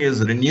saying is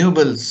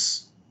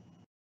renewables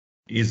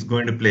is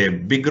going to play a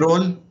big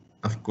role,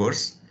 of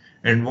course.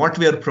 And what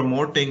we are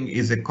promoting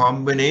is a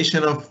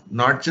combination of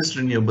not just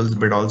renewables,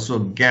 but also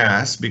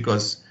gas,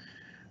 because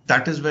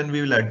that is when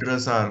we will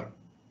address our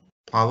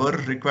power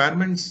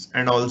requirements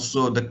and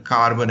also the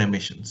carbon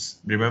emissions.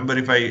 Remember,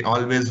 if I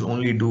always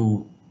only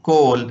do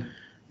coal,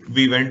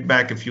 we went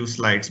back a few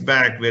slides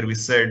back where we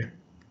said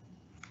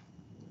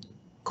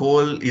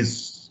coal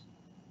is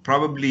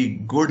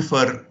probably good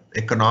for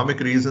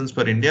economic reasons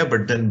for India,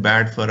 but then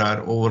bad for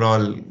our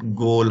overall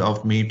goal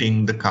of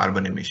meeting the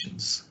carbon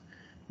emissions,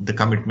 the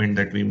commitment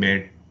that we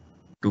made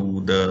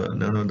to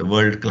the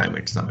World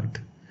Climate Summit.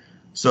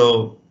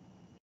 So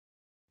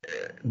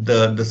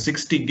the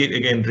 60 gig,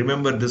 again,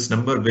 remember this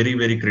number, very,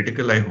 very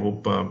critical. I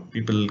hope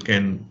people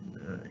can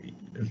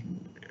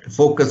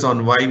focus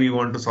on why we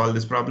want to solve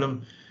this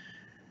problem.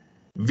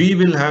 We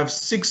will have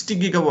 60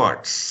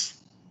 gigawatts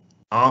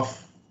of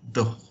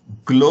the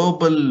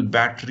global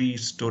battery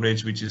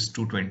storage, which is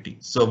 220.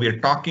 So we are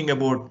talking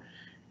about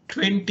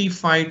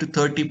 25 to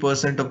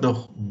 30% of the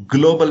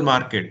global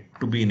market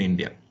to be in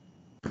India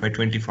by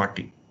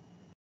 2040.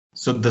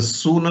 So the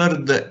sooner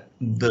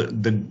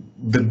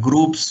the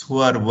groups who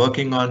are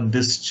working on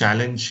this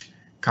challenge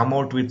come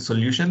out with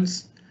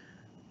solutions,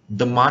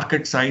 the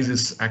market size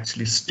is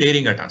actually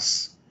staring at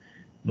us.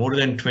 More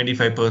than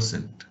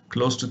 25%,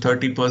 close to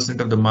 30%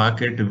 of the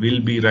market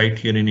will be right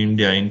here in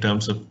India in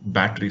terms of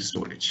battery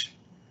storage.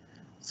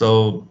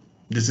 So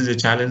this is a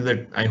challenge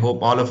that I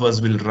hope all of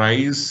us will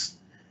rise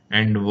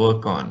and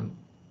work on.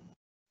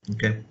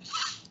 Okay,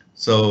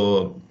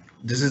 so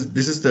this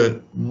is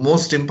the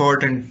most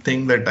important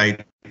thing that I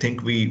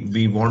think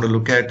we want to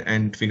look at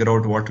and figure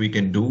out what we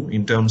can do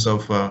in terms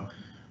of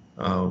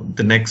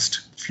the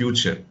next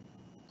future.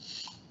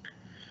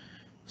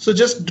 So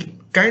just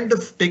kind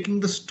of taking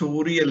the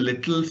story a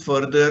little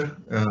further,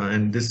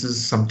 and this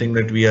is something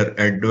that we are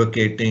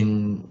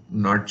advocating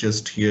not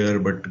just here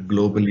but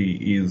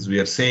globally, is we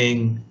are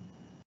saying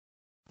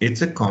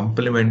it's a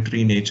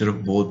complementary nature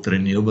of both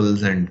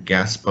renewables and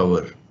gas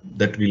power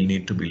that will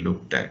need to be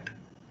looked at,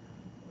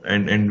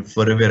 and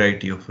for a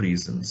variety of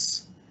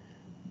reasons.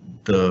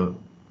 The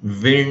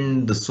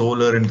wind, the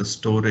solar, and the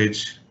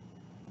storage,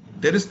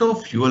 there is no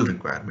fuel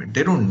requirement.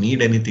 They don't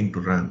need anything to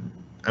run.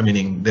 I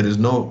mean, there is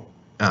no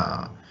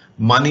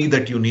money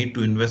that you need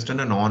to invest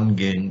on an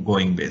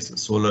ongoing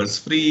basis. Solar is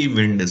free,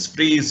 wind is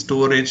free,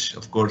 storage,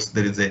 of course,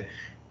 there is a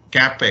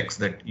capex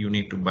that you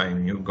need to buy.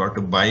 You've got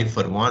to buy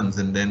for once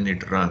and then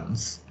it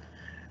runs.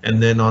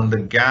 And then on the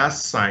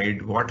gas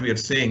side, what we are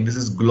saying, this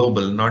is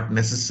global, not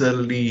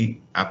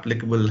necessarily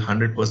applicable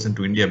 100%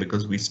 to India,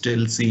 because we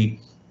still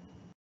see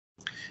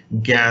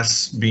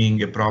gas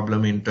being a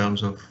problem in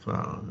terms of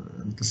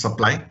the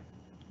supply,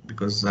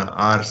 because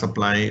our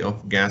supply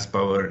of gas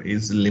power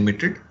is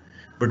limited.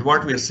 But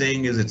what we're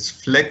saying is it's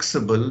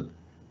flexible.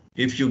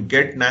 If you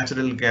get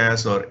natural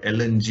gas or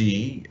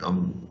LNG,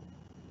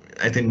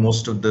 I think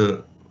most of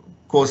the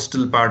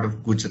coastal part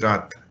of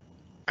Gujarat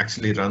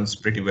actually runs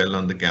pretty well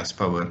on the gas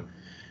power.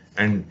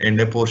 and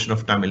a portion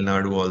of Tamil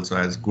Nadu also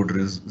has good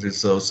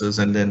resources,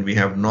 and then we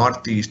have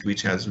Northeast,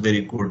 which has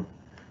very good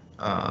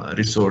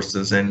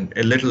resources, and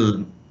a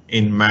little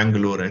in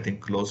Mangalore, I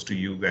think close to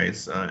you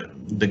guys,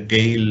 the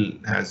Gale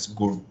has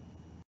good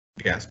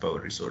gas power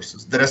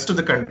resources. The rest of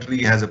the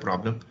country has a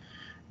problem.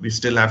 We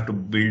still have to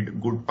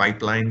build good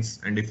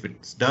pipelines, and if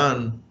it's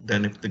done,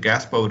 then if the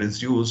gas power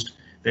is used,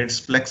 then it's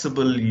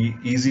flexible,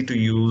 easy to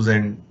use,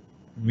 and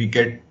we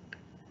get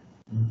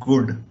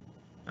good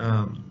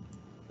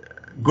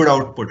good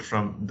output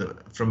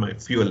from a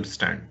fuel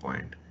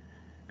standpoint.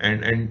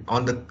 And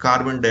on the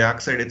carbon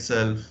dioxide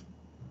itself,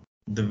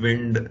 the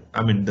wind,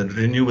 I mean the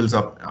renewables,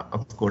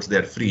 of course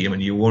they're free. I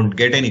mean you won't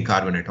get any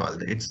carbon at all.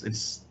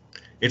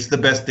 It's the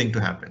best thing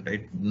to happen,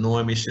 right? No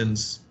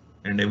emissions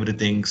and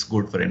everything's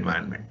good for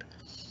environment.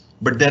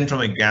 But then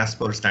from a gas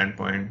power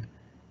standpoint,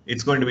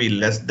 it's going to be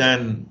less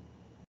than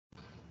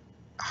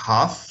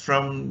half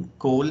from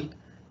coal,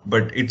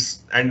 but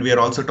and we are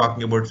also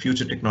talking about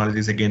future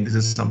technologies. Again, this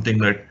is something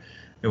that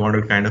I want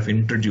to kind of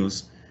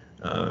introduce.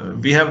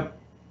 We have,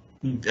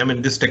 I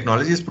mean, this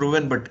technology is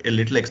proven, but a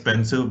little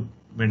expensive.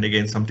 And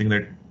again, something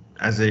that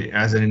as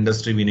an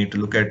industry, we need to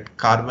look at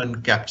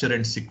carbon capture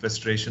and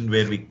sequestration,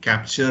 where we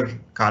capture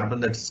carbon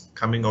that's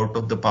coming out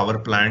of the power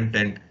plant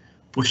and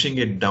pushing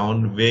it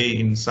down way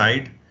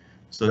inside.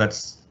 So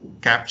that's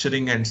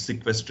capturing and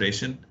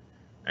sequestration,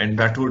 and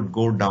that would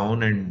go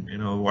down.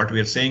 And what we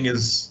are saying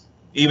is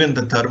even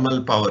the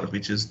thermal power,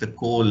 which is the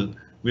coal,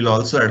 will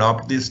also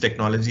adopt this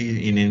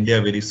technology in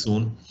India very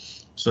soon,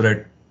 so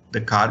that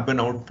the carbon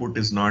output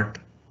is not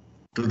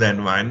to the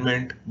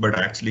environment, but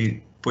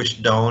actually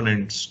pushed down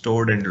and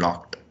stored and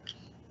locked.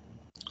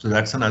 So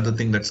that's another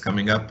thing that's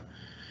coming up.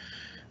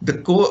 The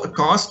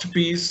cost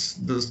piece,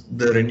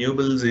 the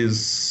renewables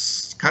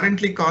is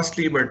currently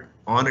costly, but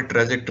on a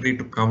trajectory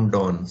to come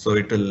down. So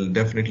it will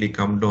definitely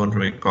come down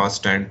from a cost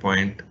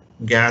standpoint.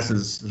 Gas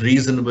is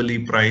reasonably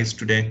priced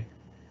today,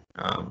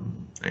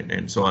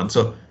 and so on.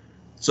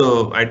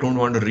 So I don't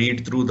want to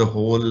read through the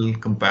whole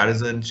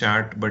comparison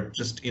chart, but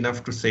just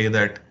enough to say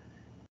that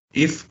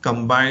if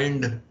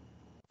combined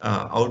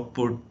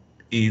output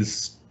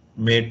is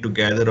made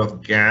together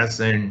of gas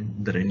and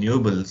the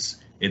renewables,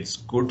 it's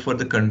good for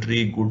the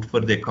country, good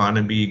for the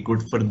economy,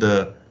 good for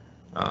the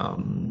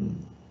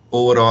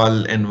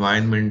overall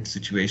environment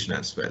situation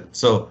as well.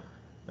 So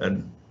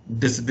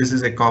this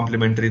is a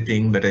complementary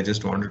thing that I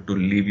just wanted to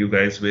leave you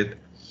guys with.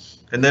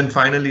 And then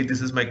finally, this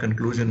is my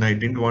conclusion. I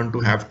didn't want to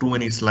have too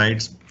many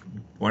slides,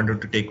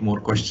 wanted to take more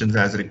questions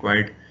as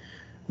required.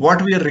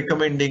 What we are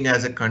recommending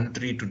as a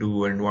country to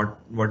do, and what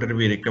are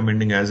we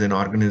recommending as an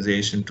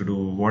organization to do?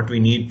 What we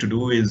need to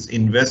do is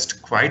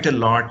invest quite a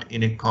lot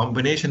in a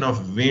combination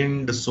of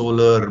wind,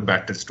 solar,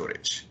 battery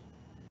storage,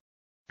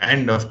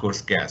 and of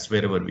course gas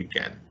wherever we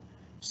can.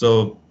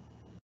 So,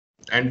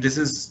 and this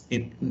is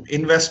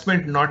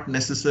investment not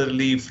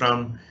necessarily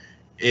from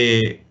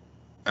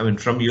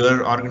from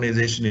your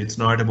organization. It's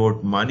not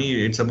about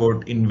money, it's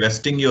about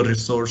investing your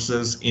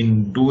resources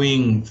in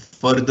doing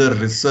further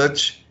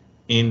research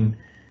in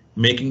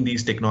making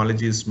these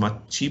technologies much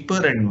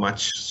cheaper and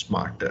much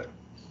smarter.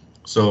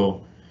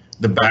 So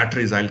the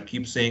batteries, I'll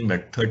keep saying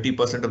that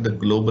 30% of the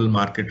global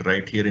market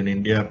right here in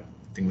India,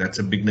 I think that's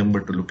a big number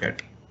to look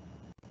at.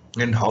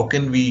 And how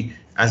can we,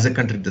 as a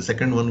country, the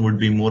second one would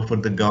be more for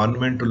the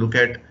government to look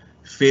at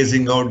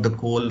phasing out the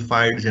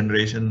coal-fired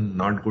generation,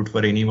 not good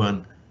for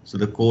anyone. So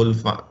the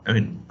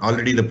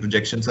already the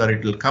projections are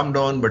it will come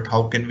down, but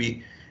how can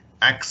we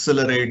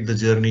accelerate the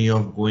journey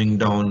of going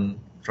down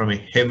from a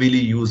heavily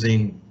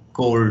using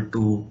coal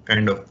to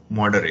kind of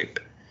moderate?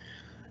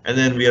 And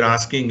then we are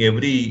asking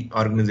every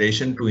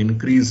organization to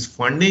increase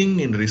funding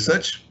in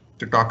research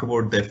to talk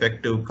about the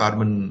effective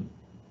carbon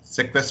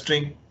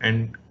sequestering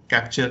and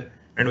capture.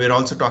 And we're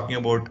also talking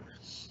about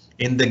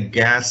in the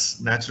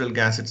natural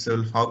gas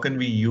itself, how can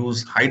we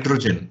use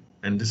hydrogen?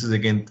 And this is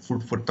again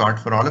food for thought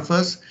for all of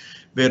us,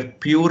 where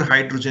pure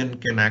hydrogen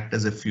can act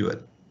as a fuel.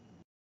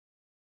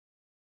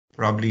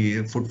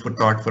 Probably food for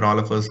thought for all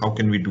of us. How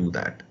can we do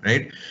that,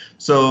 right?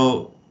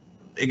 So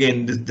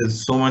again,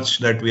 there's so much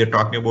that we are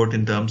talking about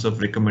in terms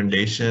of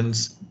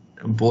recommendations,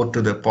 both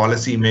to the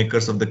policy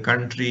makers of the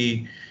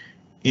country,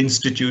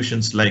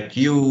 institutions like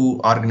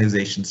you,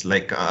 organizations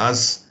like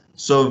us.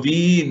 So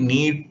we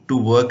need to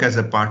work as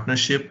a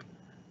partnership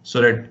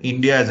so that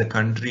India as a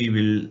country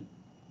will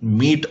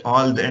meet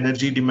all the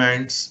energy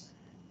demands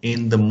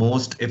in the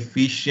most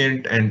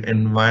efficient and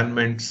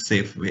environment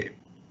safe way.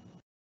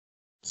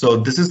 So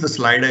this is the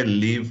slide I'll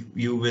leave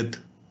you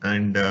with,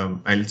 and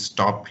I'll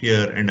stop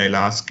here and I'll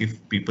ask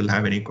if people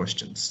have any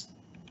questions.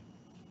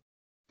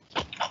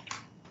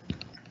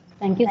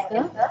 Thank you,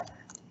 sir.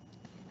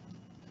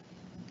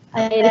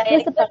 I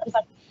request the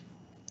participants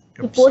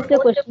to post your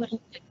question.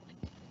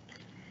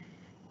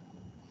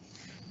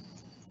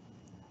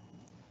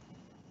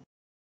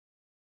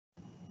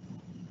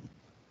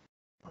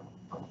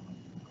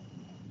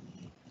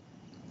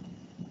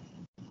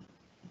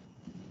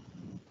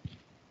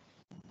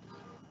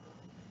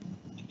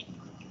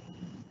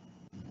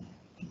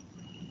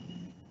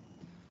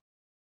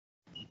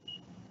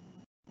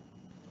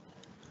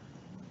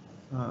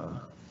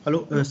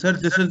 Hello, sir.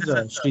 This is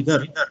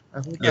Sridhar. I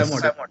hope Yes, I'm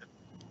audible.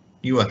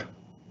 you are.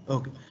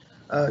 Okay.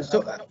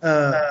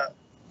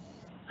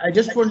 I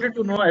just wanted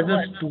to know, as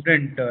a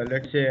student,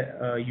 let's say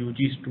a UG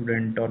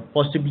student or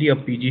possibly a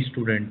PG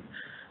student,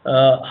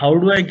 how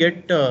do I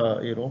get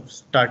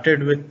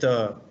started with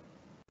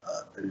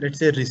let's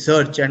say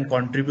research and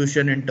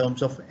contribution in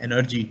terms of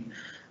energy,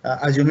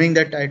 assuming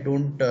that I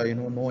don't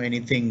know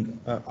anything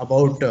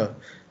about the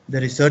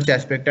research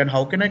aspect, and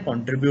how can I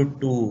contribute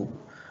to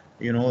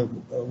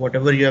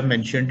whatever you have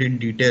mentioned in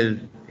detail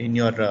in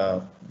your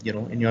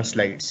in your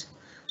slides.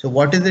 So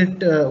what is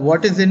it?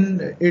 What is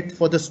in it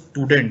for the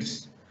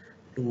students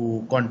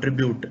to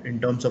contribute in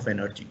terms of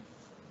energy?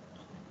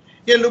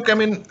 Yeah, look, I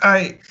mean,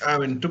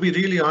 to be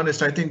really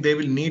honest, I think they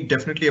will need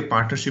definitely a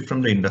partnership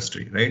from the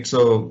industry, right?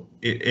 So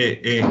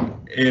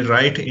a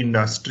right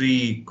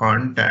industry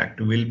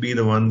contact will be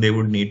the one they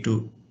would need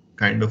to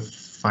kind of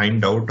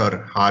find out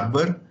or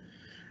harbor,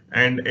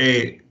 and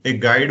a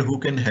guide who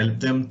can help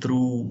them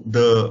through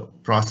the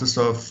process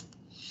of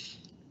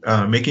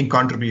making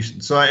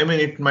contributions. So I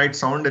mean, it might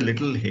sound a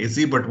little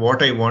hazy, but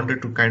what I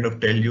wanted to kind of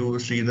tell you,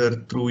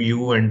 Sridhar, through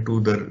you and to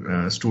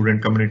the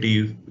student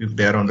community, if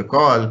they're on the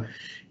call,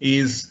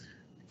 is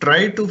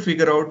try to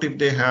figure out if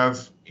they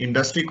have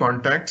industry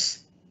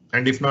contacts,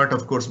 and if not,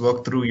 of course,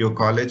 work through your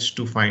college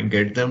to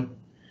get them.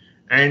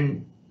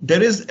 And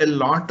there is a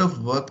lot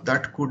of work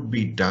that could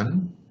be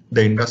done.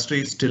 The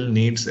industry still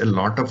needs a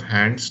lot of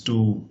hands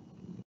to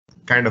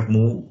kind of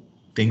move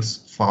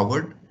things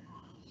forward.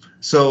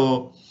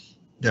 So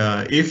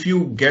if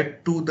you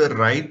get to the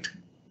right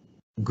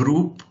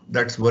group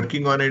that's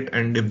working on it,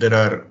 and if there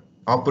are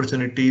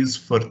opportunities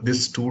for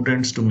these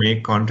students to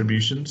make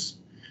contributions,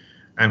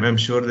 I'm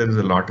sure there is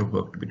a lot of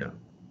work to be done.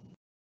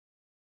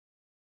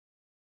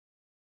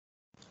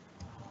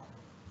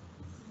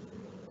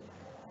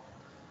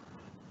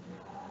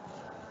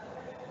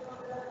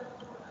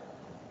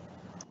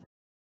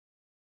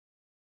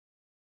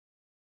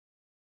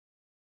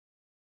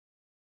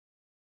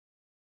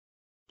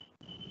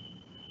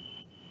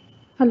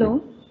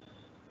 Hello.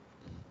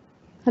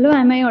 Hello,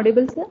 am I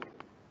audible, sir?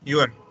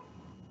 You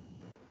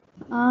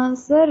are.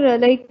 Sir,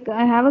 like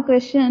I have a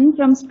question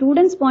from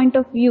students' point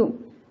of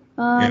view.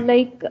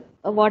 Like,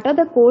 what are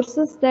the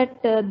courses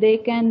that they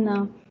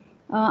can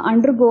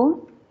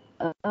undergo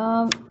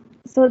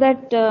so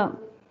that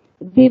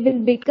they will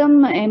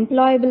become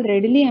employable,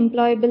 readily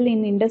employable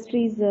in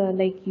industries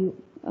like you,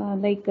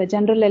 like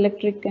General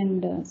Electric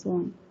and so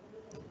on?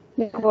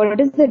 Like, what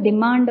is the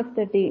demand of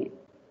the day?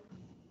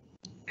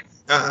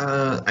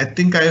 I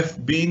think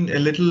I've been a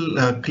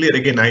little clear.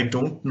 Again, I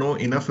don't know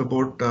enough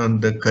about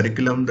the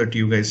curriculum that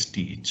you guys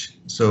teach,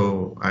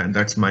 so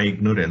that's my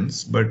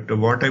ignorance. But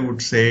what I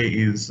would say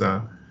is,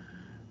 do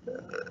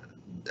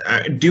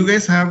you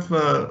guys have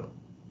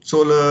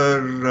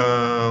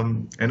solar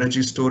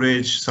energy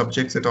storage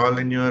subjects at all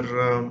in your?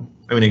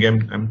 I mean,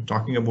 again, I'm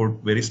talking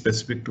about very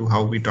specific to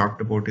how we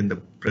talked about in the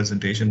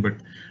presentation. But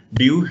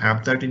do you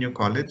have that in your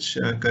college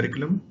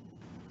curriculum?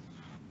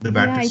 The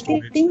battery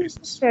storage. I think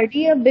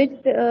study a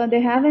bit.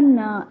 They have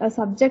a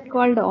subject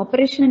called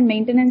operation and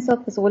maintenance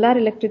of solar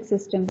electric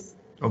systems.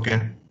 Okay.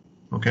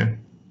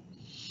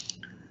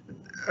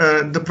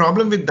 The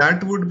problem with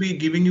that would be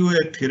giving you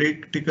a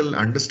theoretical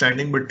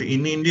understanding, but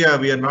in India,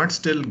 we are not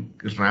still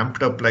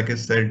ramped up, like I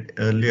said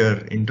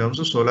earlier, in terms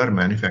of solar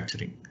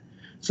manufacturing.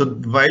 So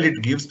while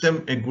it gives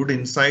them a good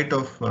insight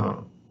of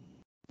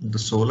the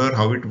solar,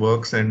 how it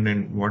works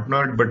and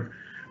whatnot, but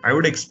I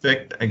would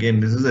expect, again,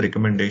 this is a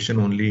recommendation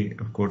only.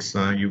 Of course,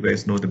 you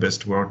guys know the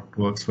best what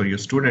works for your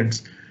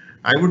students.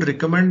 I would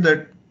recommend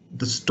that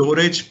the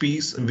storage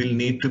piece will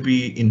need to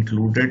be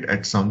included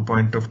at some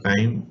point of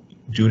time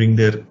during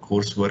their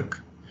coursework,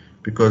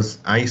 because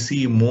I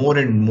see more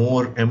and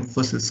more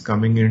emphasis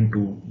coming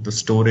into the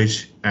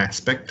storage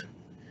aspect.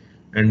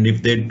 And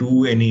if they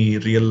do any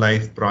real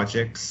life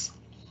projects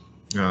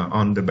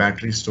on the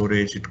battery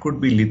storage, it could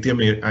be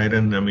lithium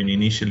iron, I mean,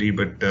 initially,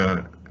 but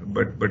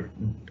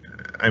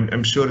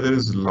I'm sure there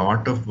is a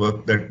lot of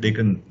work that they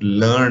can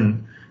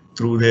learn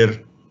through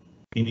their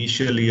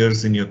initial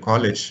years in your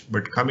college,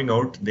 but coming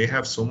out, they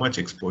have so much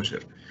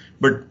exposure.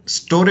 But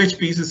storage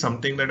piece is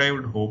something that I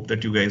would hope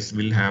that you guys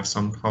will have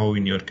somehow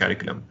in your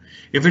curriculum.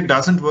 If it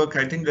doesn't work,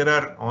 I think there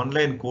are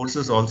online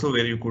courses also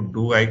where you could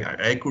do.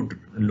 I could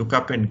look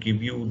up and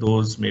give you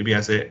those maybe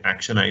as an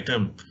action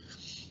item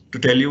to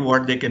tell you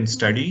what they can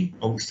study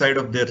outside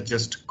of their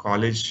just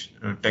college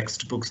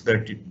textbooks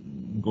that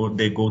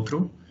they go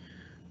through.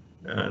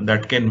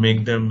 That can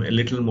make them a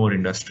little more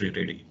industry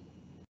ready.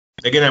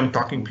 Again, I'm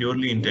talking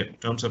purely in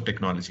terms of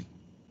technology.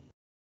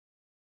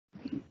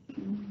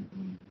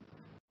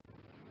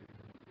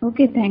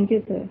 Okay, thank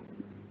you, sir.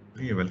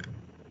 You're welcome.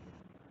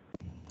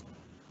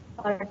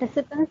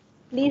 Participants,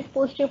 please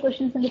post your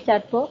questions in the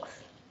chat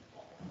box.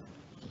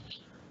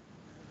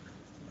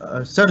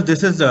 Sir,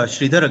 this is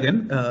Sridhar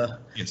again.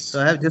 Yes.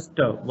 So I have just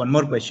one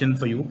more question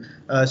for you.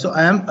 So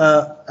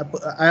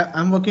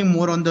I'm working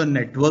more on the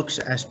networks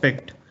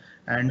aspect,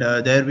 and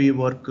there we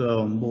work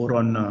more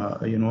on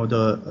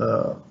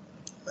the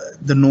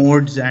the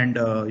nodes and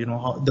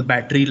how the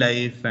battery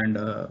life and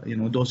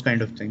those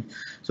kind of things.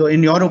 So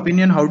in your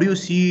opinion, how do you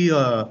see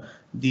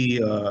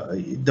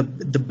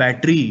the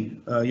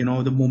battery,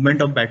 the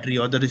movement of battery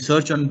or the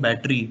research on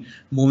battery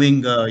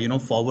moving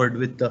forward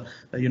with the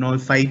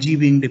 5G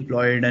being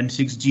deployed and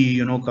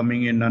 6G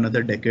coming in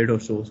another decade or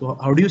so? So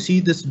how do you see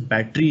this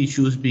battery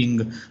issues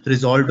being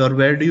resolved, or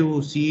where do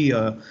you see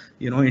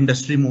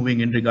industry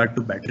moving in regard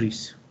to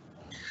batteries?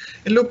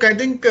 Look, I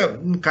think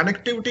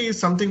connectivity is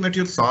something that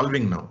you're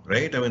solving now,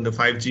 right? I mean, the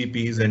 5G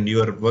piece, and you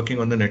are working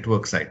on the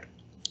network side.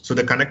 So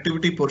the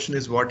connectivity portion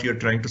is what you're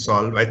trying to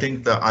solve. I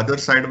think the other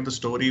side of the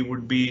story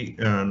would be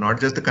not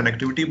just the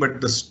connectivity, but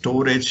the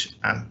storage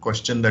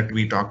question that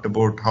we talked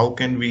about. How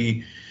can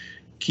we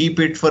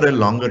keep it for a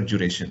longer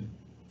duration?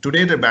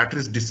 Today, the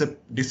batteries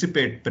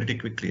dissipate pretty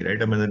quickly,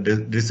 right? I mean, the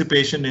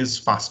dissipation is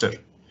faster.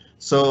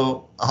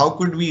 So how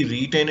could we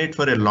retain it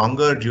for a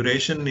longer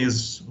duration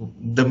is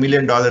the $1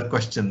 million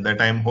question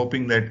that I'm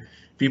hoping that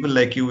people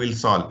like you will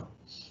solve.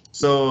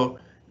 So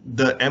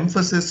the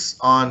emphasis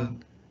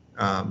on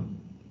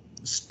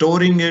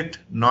storing it,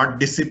 not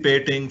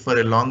dissipating for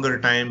a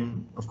longer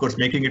time, of course,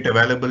 making it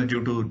available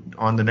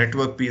on the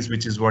network piece,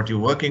 which is what you're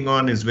working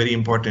on, is very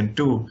important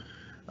too.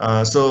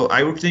 So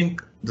I would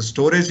think the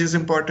storage is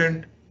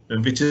important,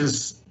 which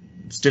is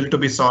still to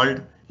be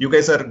solved. You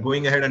guys are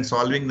going ahead and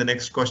solving the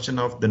next question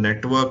of the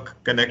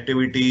network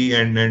connectivity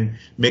and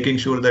making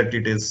sure that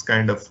it is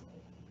kind of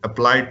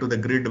applied to the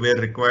grid where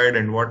required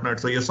and whatnot.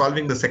 So you're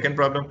solving the second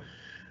problem.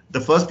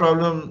 The first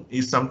problem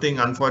is something,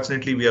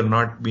 unfortunately, we have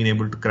not been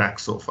able to crack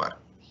so far.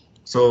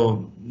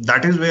 So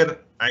that is where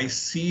I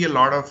see a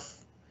lot of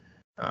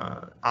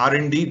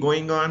R&D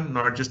going on,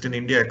 not just in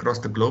India, across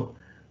the globe.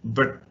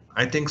 But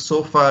I think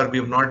so far we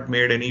have not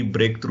made any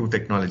breakthrough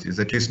technologies,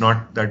 at least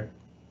not that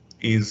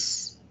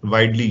is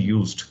widely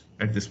used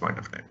at this point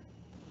of time.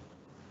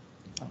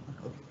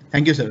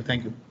 Thank you, sir.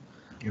 Thank you.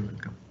 You're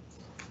welcome.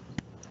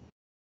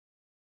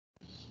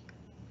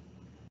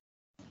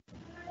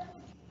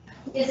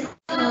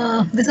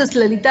 This is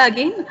Lalita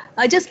again.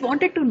 I just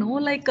wanted to know,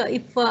 like,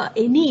 if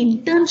any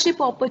internship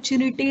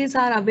opportunities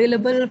are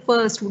available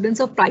for students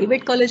of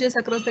private colleges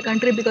across the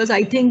country, because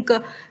I think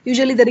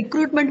usually the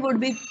recruitment would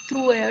be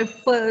through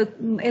for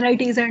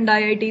NITs and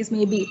IITs,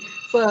 maybe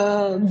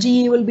for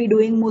GE will be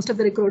doing most of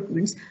the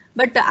recruitments,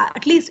 but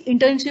at least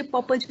internship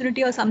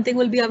opportunity or something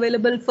will be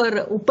available for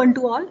open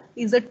to all.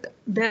 Is it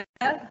there?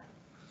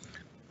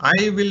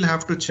 I will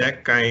have to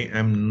check. I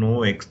am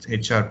no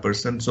HR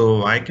person,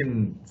 so I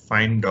can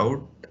find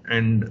out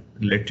and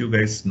let you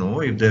guys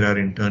know if there are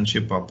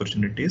internship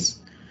opportunities.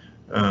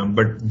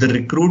 But the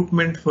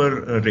recruitment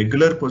for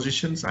regular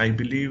positions, I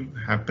believe,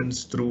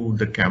 happens through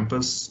the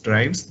campus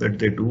drives that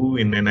they do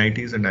in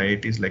NITs and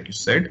IITs, like you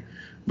said.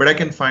 But I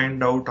can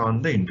find out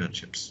on the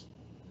internships.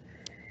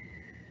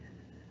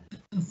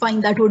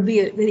 Fine, that would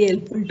be very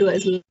helpful to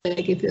us.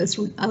 Like if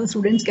our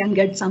students can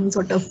get some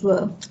sort of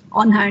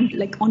on-hand,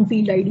 like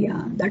on-field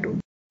idea, that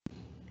would.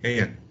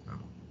 Yeah,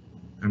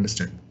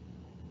 understand.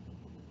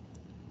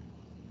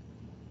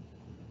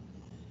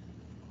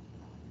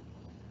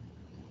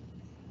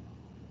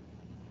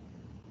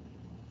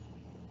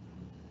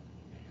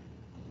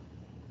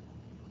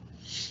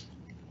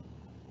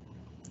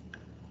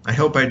 I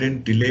hope I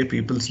didn't delay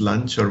people's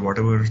lunch or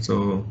whatever.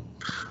 So.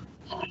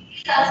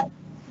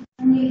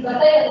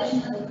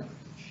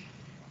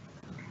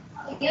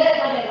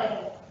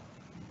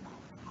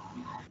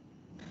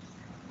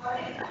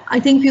 I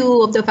think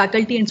few of the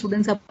faculty and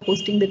students are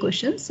posting the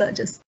questions.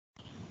 Just.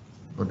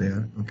 Oh, they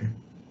are okay.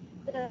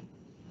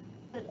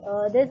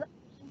 There's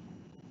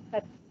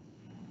a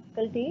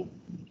faculty,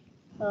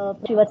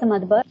 Srivastava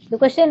Madhbar. The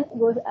question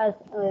goes as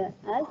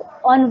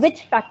on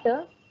which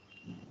factor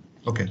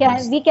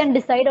we can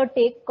decide or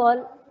take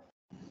call.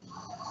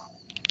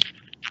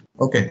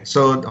 Okay,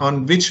 so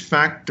on which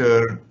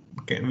factor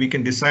we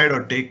can decide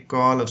or take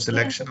call of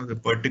selection of the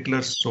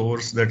particular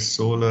source, that's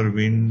solar,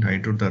 wind,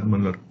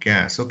 hydrothermal, or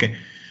gas. Okay,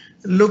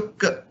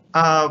 look,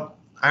 I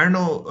don't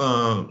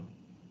know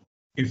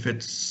if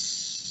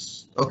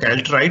it's okay.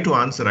 I'll try to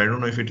answer. I don't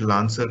know if it will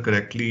answer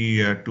correctly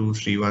to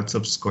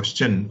Srivastava's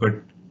question, but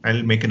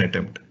I'll make an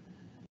attempt.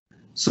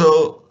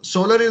 So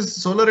solar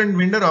and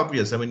wind are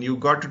obvious. I mean, you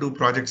got to do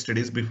project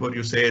studies before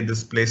you say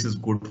this place is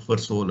good for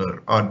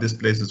solar or this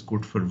place is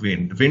good for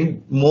wind.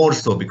 Wind more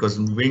so, because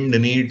wind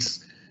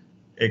needs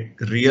a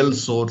real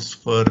source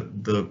for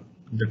the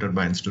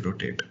turbines to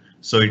rotate.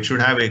 So it should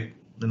have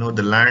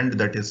the land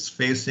that is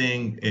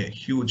facing a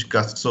huge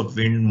gusts of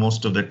wind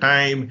most of the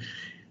time,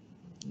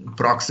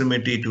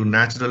 proximity to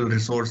natural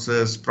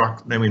resources.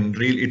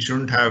 It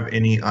shouldn't have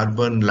any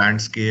urban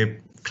landscape,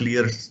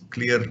 clear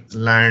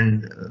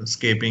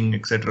landscaping,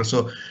 etc.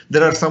 So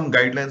there are some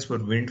guidelines for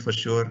wind for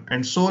sure.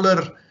 And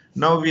solar,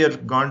 now we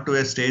have gone to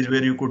a stage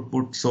where you could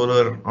put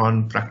solar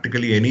on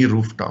practically any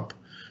rooftop.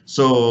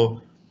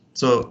 So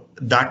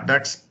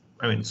that's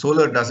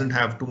solar doesn't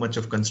have too much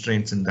of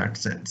constraints in that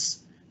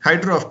sense.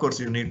 Hydro, of course,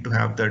 you need to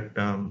have that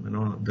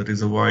the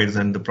reservoirs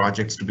and the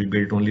projects to be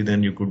built, only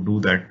then you could do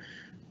that.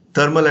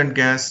 Thermal and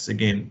gas,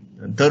 again,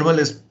 thermal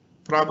is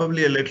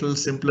probably a little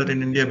simpler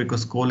in India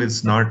because coal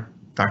is not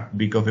that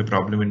big of a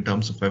problem in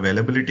terms of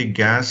availability.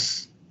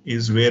 Gas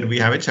is where we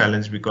have a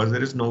challenge because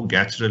there is no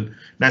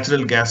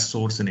natural gas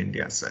source in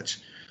India as such.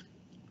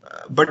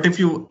 But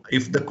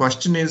if the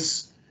question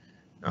is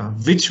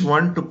which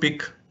one to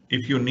pick,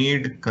 if you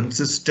need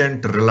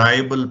consistent,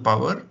 reliable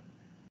power,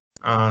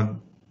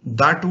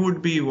 that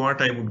would be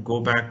what I would go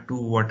back to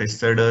what I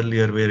said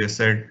earlier, where I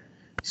said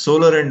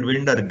solar and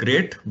wind are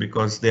great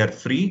because they are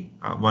free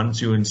once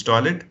you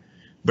install it,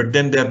 but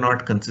then they are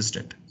not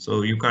consistent.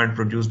 So you can't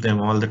produce them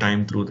all the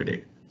time through the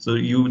day. So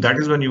that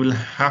is when you will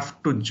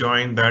have to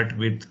join that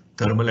with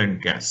thermal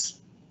and gas.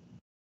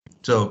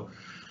 So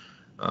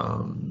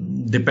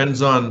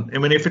depends on, I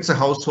mean, if it's a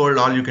household,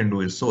 all you can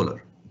do is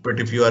solar. But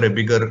if you are a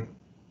bigger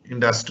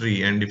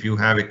industry and if you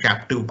have a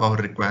captive power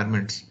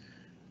requirements,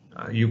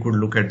 you could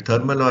look at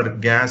thermal or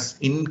gas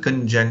in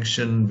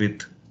conjunction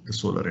with the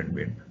solar and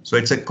wind. So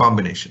it's a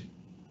combination.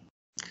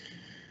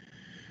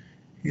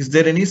 Is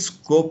there any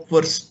scope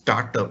for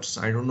startups?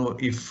 I don't know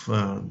if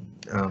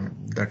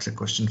that's a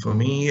question for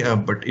me,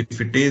 but if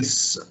it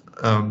is,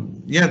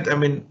 yeah, I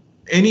mean,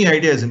 any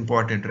idea is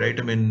important, right?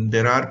 I mean,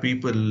 there are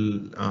people,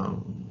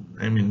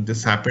 I mean,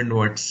 this happened,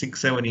 what,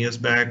 6-7 years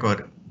back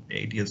or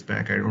 8 years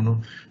back, I don't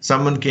know.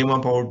 Someone came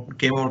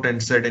out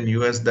and said in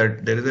US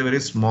that there is a very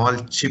small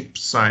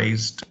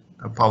chip-sized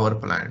power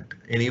plant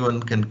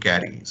anyone can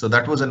carry. So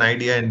that was an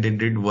idea and they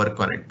did work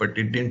on it, but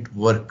it didn't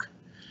work.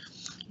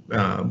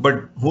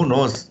 But who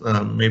knows,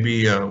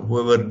 maybe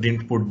whoever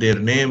didn't put their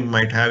name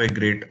might have a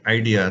great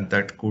idea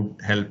that could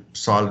help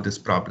solve this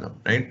problem,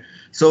 right?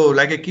 So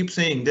like I keep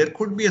saying, there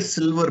could be a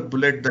silver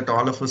bullet that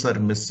all of us are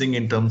missing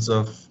in terms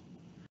of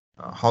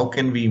how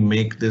can we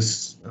make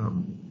this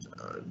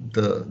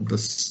the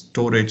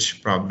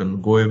storage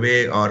problem go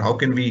away, or how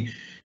can we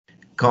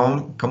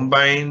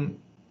combine,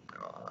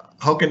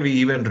 how can we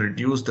even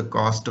reduce the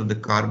cost of the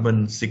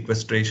carbon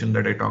sequestration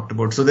that I talked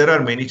about. So there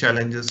are many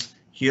challenges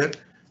here.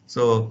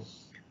 So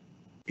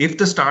if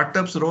the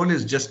startup's role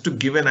is just to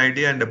give an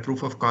idea and a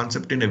proof of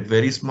concept in a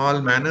very small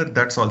manner,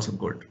 that's also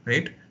good,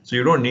 right? So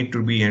you don't need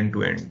to be end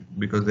to end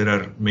because there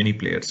are many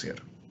players here.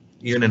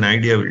 Even an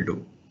idea will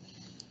do.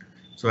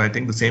 So I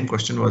think the same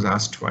question was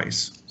asked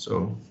twice.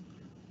 So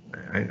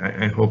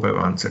I hope I've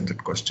answered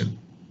that question.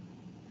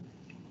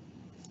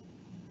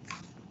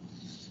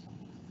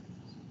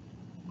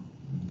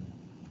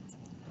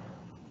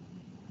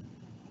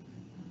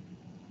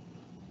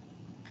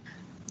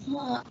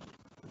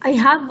 I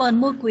have one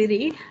more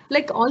query.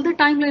 Like all the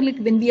time, like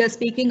when we are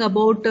speaking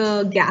about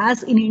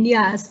gas in India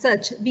as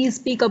such, we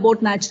speak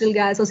about natural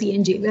gas or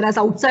CNG, whereas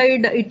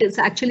outside it is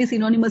actually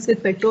synonymous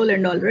with petrol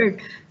and all, right?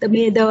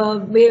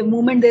 The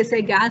moment they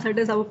say gas, it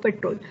is our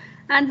petrol.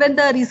 And when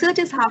the research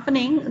is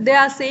happening, they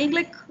are saying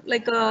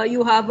like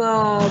you have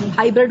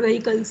hybrid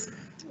vehicles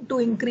to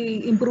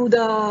improve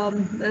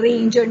the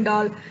range and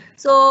all.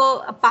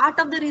 So a part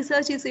of the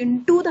research is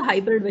into the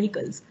hybrid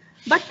vehicles.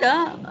 But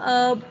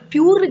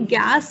pure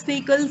gas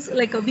vehicles,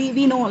 like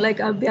we know, like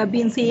we have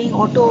been seeing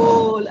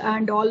auto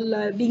and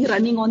all being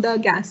running on the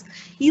gas.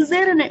 Is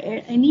there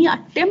any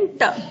attempt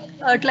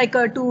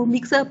to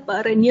mix up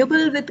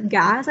renewable with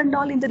gas and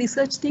all in the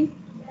research thing?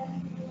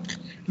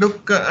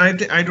 Look,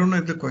 I don't know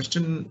if the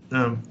question,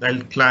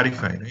 I'll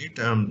clarify, right?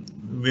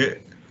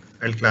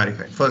 I'll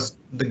clarify. First,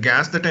 the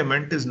gas that I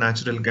meant is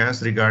natural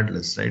gas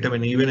regardless, right? I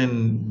mean, even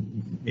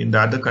in the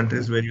other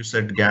countries where you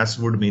said gas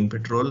would mean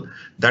petrol,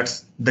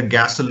 that's the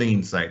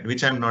gasoline side,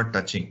 which I'm not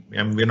touching.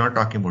 We're not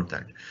talking about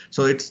that.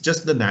 So it's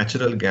just the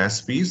natural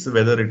gas piece,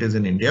 whether it is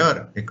in India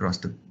or across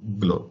the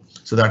globe.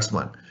 So that's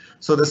one.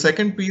 So the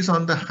second piece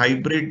on the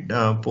hybrid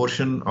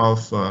portion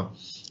of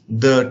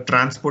the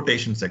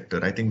transportation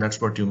sector, I think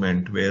that's what you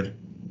meant, where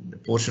the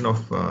portion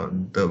of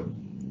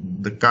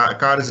the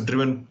car is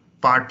driven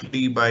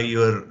partly by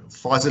your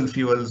fossil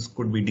fuels,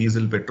 could be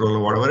diesel, petrol,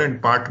 or whatever,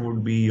 and part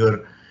would be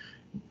your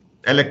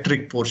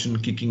electric portion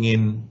kicking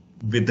in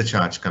with the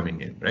charge coming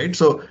in, right?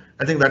 So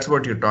I think that's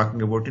what you're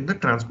talking about in the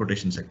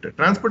transportation sector.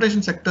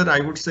 Transportation sector,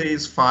 I would say,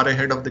 is far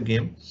ahead of the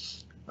game.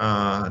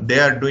 They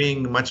are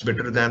doing much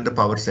better than the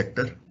power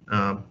sector.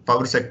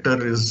 Power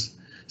sector is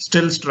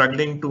still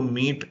struggling to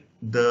meet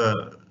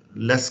the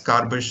less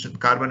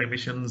carbon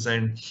emissions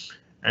and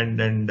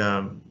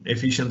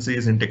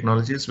efficiencies in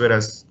technologies,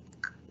 whereas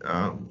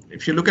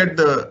if you look at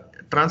the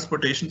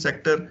transportation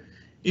sector,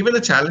 even the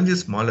challenge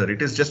is smaller.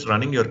 It is just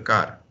running your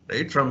car,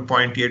 right, from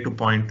point A to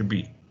point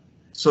B.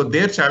 So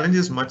their challenge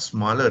is much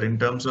smaller in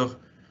terms of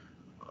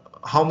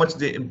how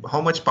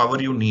much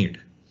power you need.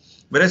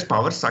 Whereas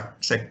power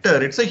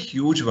sector, it's a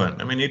huge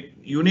one. I mean,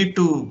 you need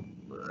to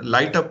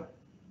light up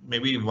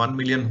maybe 1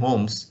 million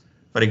homes,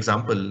 for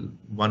example,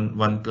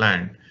 one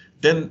plant.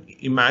 Then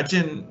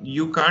imagine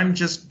you can't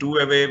just do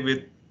away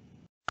with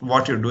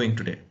what you're doing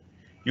today.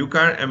 You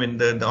can't, I mean,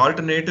 the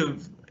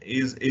alternative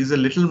is a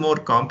little more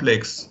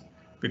complex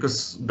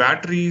because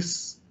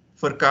batteries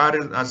for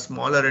cars are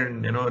smaller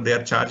and, you know, they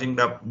are charging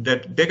up, they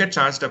get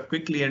charged up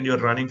quickly and you're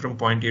running from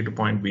point A to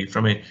point B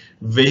from a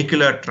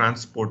vehicular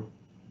transport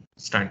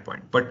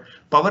standpoint. But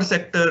power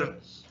sector,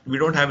 we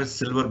don't have a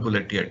silver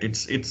bullet yet.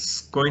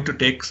 It's going to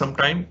take some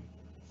time,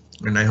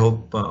 and I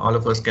hope all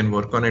of us can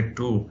work on it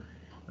too,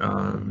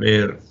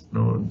 where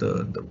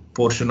the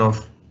portion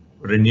of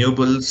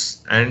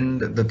renewables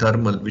and the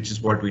thermal, which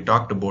is what we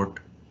talked about,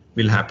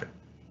 will happen.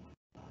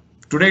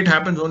 Today it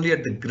happens only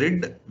at the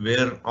grid,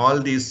 where all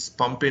these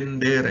pump in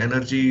their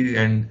energy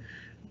and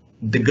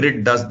the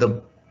grid does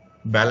the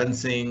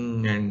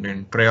balancing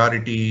and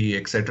priority,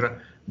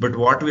 etc. But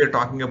what we are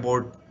talking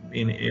about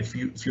in a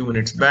few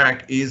minutes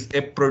back is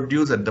a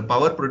producer. The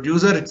power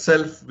producer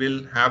itself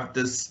will have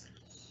this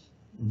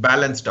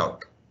balanced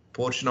out.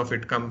 Portion of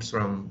it comes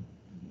from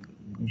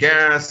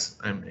gas.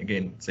 I'm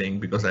again saying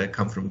because I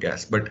come from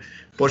gas, but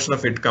portion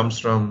of it comes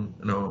from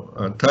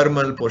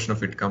thermal. Portion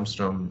of it comes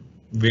from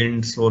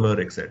wind, solar,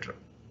 etc.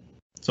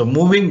 So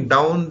moving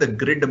down the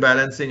grid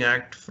balancing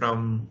act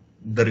from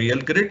the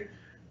real grid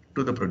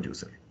to the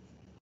producer.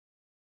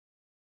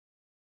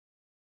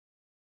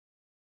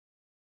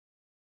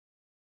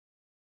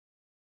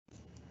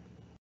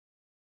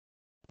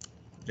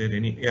 There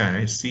any? Yeah,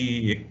 I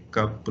see a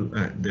couple.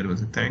 There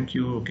was a thank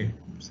you. Okay,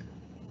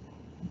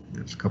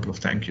 there's a couple of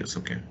thank yous.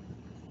 Okay.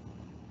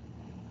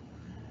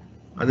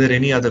 Are there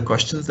any other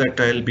questions that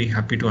I'll be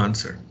happy to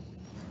answer?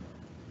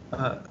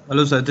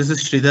 Hello, sir. This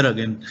is Sridhar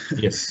again.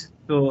 Yes.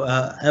 So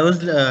I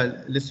was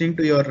listening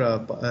to your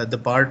the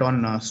part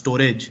on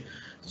storage.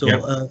 So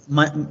yeah.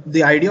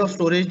 The idea of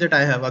storage that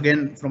I have,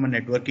 again from a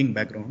networking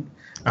background.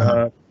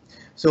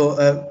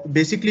 So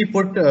basically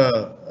put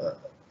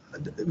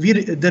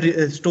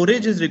the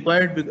storage is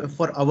required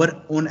for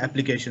our own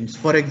applications.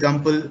 For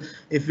example,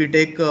 if we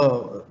take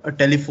a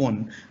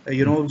telephone,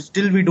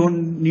 still we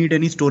don't need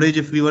any storage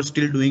if we were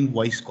still doing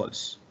voice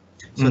calls.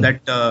 So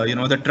that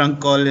the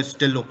trunk call is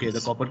still okay,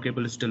 the copper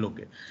cable is still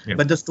okay,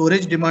 but the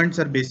storage demands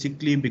are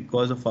basically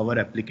because of our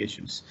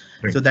applications.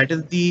 Right. So that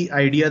is the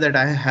idea that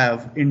I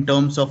have in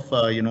terms of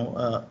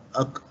a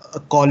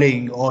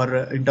calling or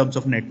in terms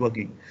of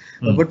networking.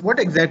 But what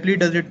exactly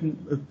does it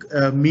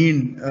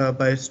mean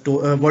by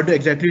what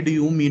exactly do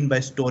you mean by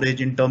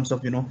storage in terms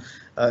of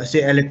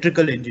say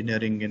electrical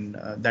engineering in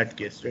that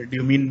case? Right? Do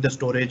you mean the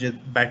storage,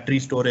 battery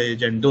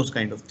storage, and those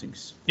kind of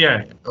things?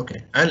 Yeah.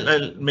 Okay.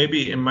 I'll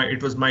maybe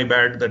it was my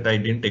bad that I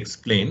didn't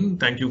explain.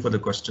 Thank you for the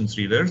question,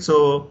 Sridhar.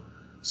 So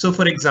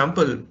for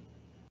example,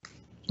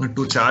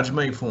 to charge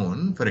my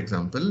phone,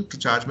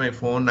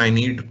 I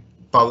need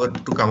power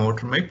to come out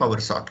from my power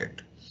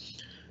socket.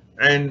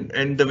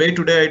 And the way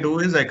today I do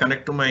is I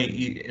connect to my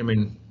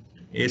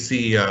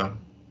AC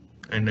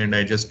and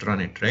I just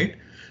run it, right?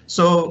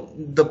 So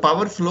the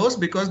power flows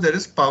because there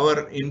is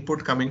power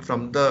input coming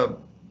from the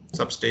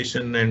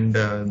substation and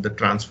the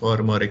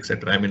transformer,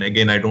 etc.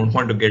 Again, I don't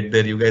want to get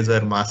there. You guys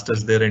are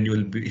masters there and you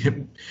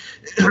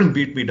will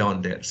beat me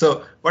down there.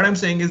 So what I'm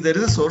saying is there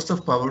is a source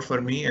of power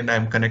for me and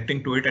I'm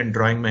connecting to it and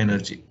drawing my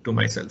energy to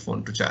my cell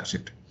phone to charge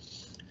it.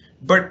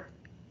 But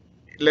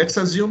let's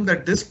assume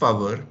that this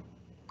power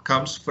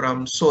comes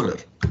from solar,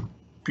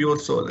 pure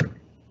solar.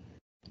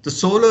 The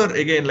solar,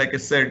 again, like I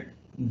said,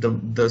 the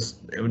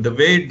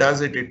way it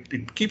does it,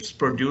 it keeps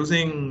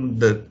producing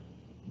the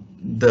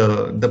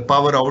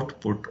power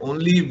output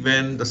only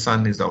when the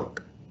sun is out.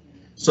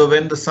 So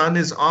when the sun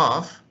is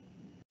off,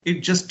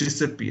 it just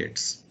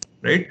disappears,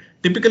 right?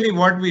 Typically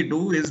what we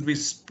do is we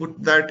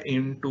put that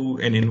into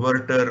an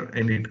inverter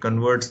and it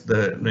converts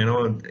the,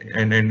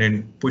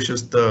 and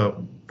pushes the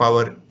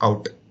power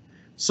out.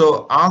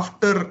 So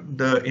after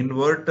the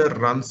inverter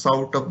runs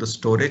out of the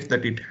storage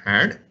that it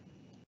had,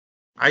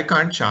 I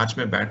can't charge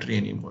my battery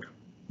anymore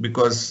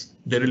because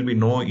there will be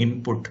no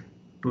input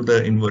to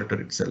the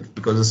inverter itself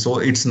because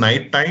it's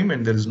night time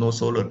and there is no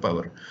solar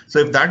power. So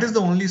if that is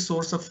the only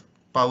source of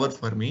power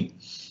for me,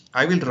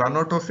 I will run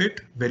out of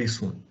it very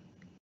soon.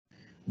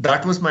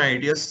 That was my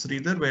idea,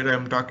 Sridhar, where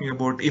I'm talking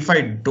about if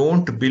I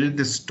don't build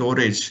this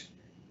storage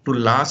to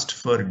last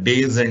for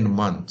days and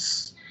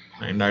months,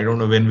 and I don't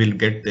know when we'll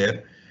get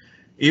there.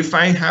 If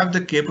I have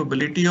the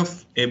capability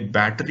of a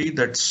battery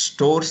that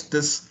stores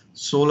this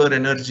solar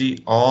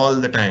energy all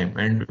the time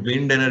and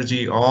wind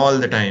energy all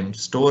the time,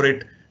 store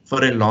it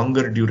for a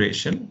longer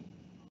duration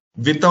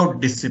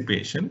without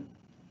dissipation,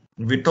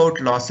 without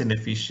loss in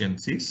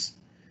efficiencies,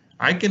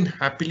 I can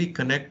happily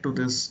connect to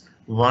this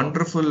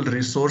wonderful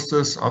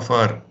resources of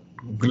our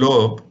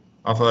globe,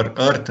 of our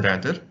earth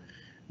rather,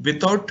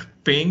 without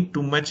paying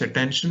too much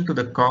attention to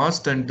the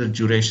cost and the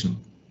duration.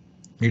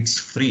 It's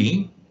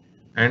free.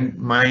 And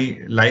my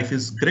life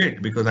is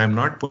great because I'm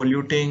not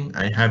polluting.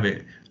 I have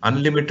a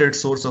unlimited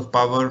source of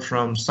power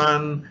from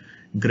sun,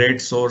 great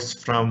source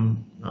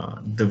from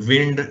the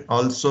wind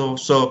also.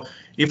 So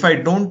if I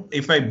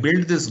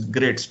build this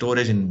great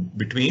storage in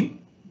between,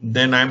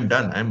 then I'm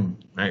done.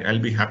 I'll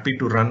be happy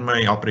to run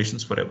my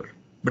operations forever.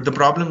 But the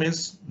problem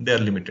is they're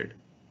limited.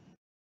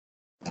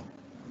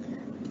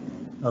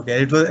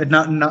 Okay, it was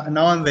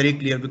now I'm very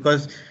clear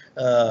because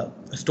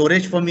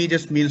storage for me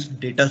just means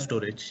data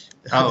storage.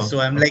 Oh. So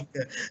I'm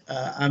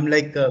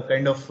like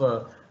kind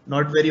of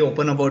not very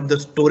open about the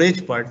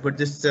storage part, but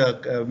this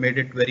made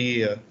it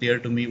very clear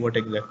to me what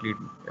exactly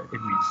it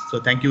means. So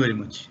thank you very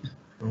much.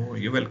 Oh,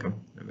 you're welcome.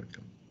 You're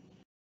welcome.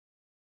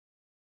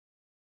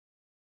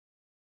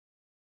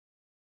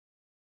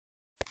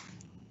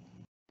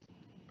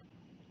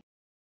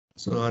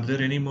 So are there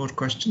any more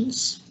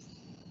questions?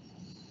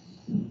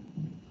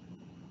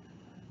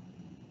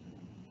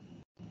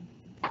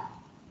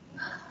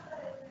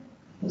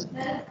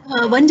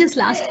 One just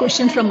last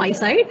question from my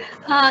side.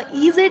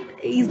 Is there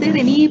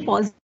any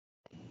possibility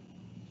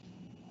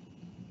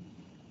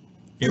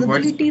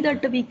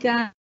that we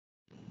can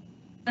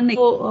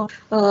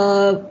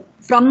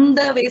from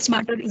the waste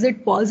matter? Is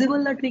it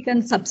possible that we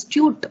can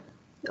substitute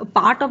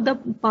part of the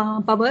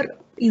power?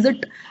 Is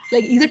it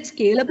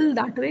scalable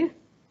that way?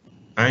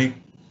 I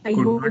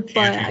hope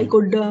I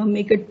could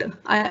make it.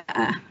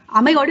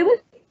 Am I audible?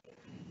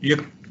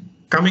 You're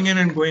coming in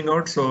and going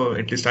out, so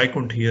at least I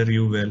couldn't hear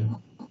you well.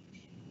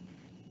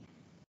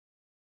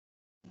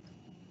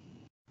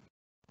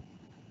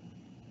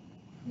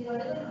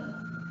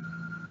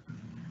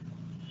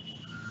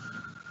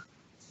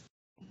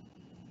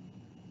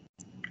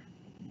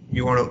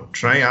 You want to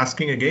try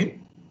asking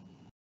again?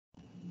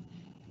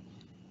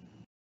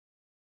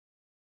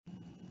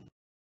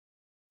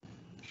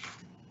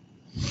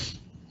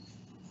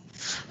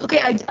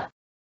 Okay,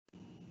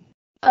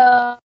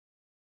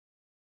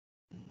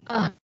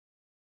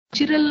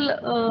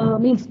 natural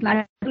means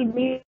what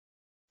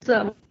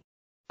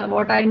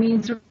I mean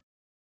is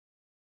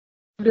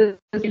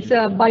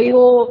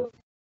bio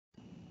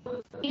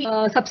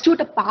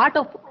substitute a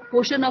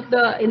portion of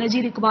the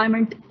energy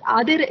requirement.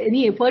 Are there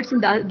any efforts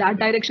in that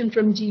direction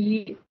from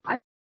GE?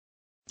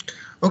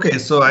 Okay,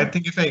 so I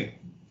think if I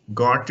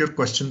got your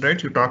question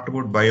right, you talked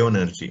about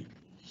bioenergy.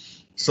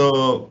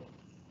 So,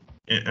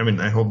 I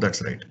mean, I hope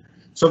that's right.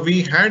 So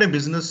we had a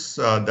business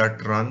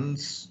that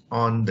runs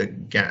on the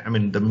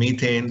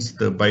methanes,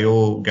 the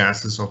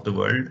biogases of the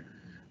world.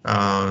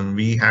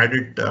 We had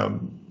it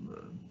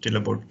till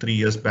about 3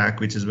 years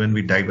back, which is when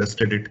we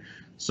divested it.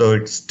 So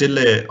it's still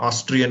an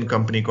Austrian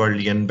company called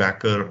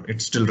Jenbacher.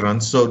 It still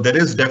runs. So there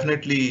is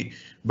definitely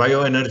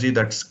bioenergy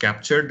that's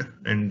captured.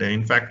 And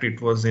in fact,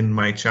 it was in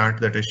my chart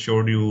that I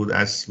showed you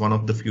as one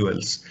of the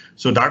fuels.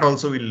 So that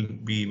also will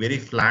be very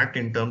flat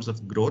in terms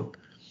of growth.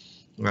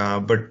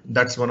 But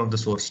that's one of the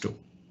source too.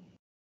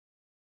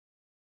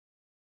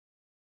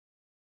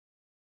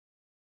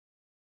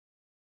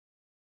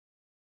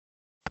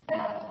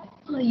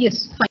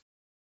 Yes, fine.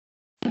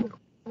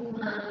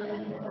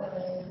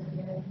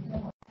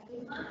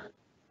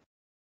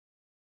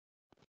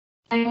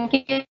 Thank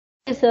you,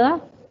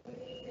 sir,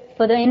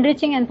 for the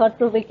enriching and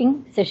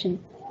thought-provoking session.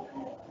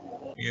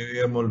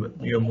 You're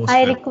most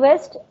I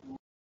request.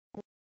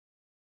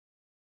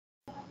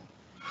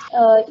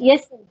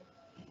 Yes, sir.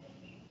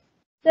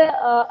 Sir,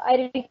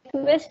 I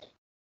request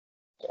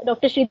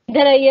Dr.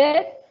 Sridhar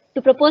Iyer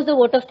to propose the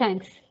vote of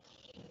thanks.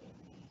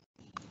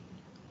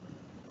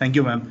 Thank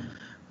you, ma'am.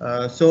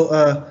 I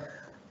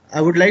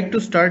would like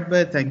to start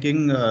by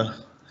thanking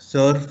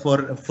sir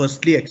for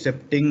firstly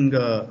accepting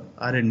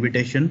our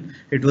invitation.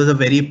 It was a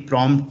very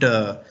prompt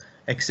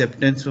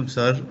acceptance from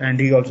sir, and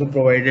he also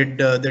provided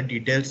the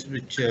details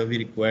which we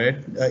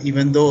required.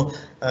 Even though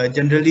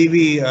generally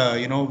we,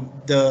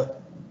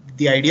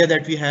 the idea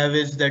that we have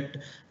is that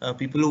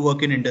people who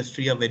work in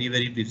industry are very,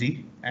 very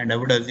busy, and I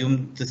would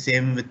assume the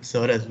same with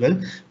sir as well.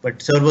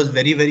 But sir was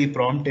very, very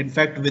prompt. In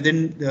fact,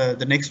 within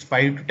the next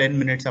 5 to 10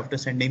 minutes after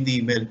sending the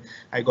email,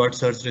 I got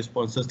sir's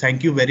response. So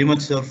thank you very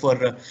much, sir,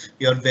 for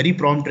your very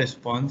prompt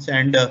response.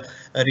 And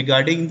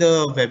regarding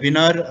the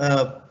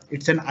webinar,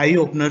 it's an eye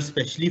opener,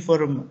 especially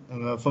for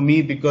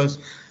me, because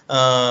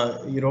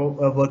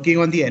working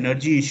on the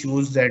energy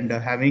issues and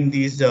having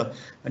these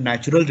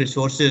natural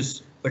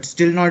resources, but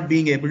still not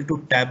being able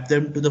to tap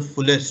them to the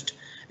fullest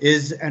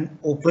is an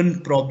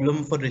open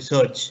problem for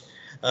research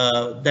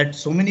that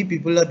so many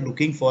people are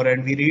looking for,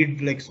 and we read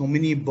like so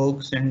many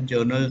books and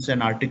journals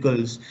and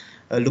articles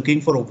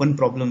looking for open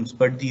problems,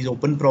 but these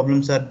open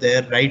problems are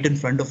there right in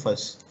front of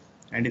us.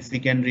 And if we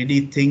can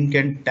really think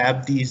and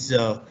tap these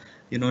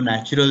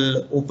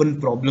natural open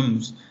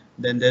problems,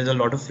 then there's a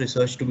lot of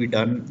research to be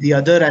done. The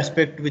other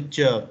aspect which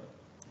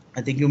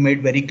I think you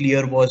made very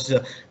clear was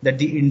that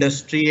the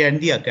industry and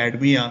the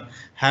academia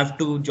have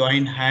to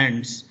join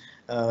hands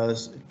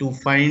to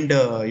find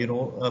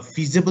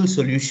feasible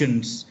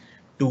solutions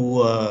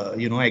to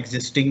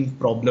existing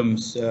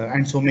problems,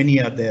 and so many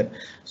are there.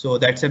 So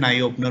that's an eye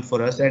opener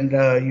for us. And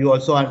you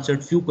also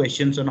answered few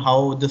questions on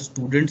how the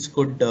students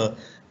could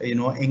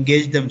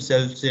engage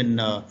themselves in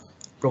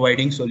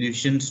providing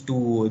solutions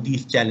to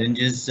these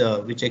challenges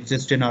which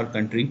exist in our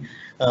country.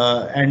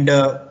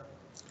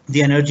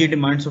 The energy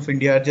demands of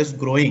India are just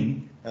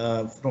growing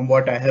from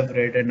what I have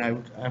read, and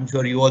I'm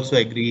sure you also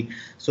agree.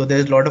 So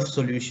there's a lot of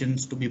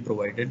solutions to be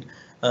provided.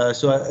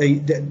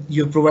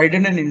 You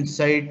provided an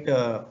insight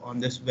on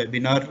this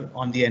webinar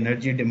on the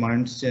energy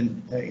demands,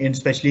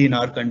 especially in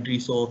our country.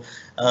 So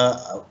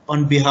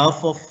on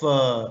behalf of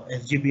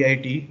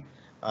SGBIT,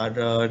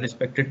 our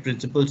respected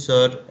principal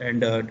sir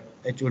and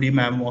HOD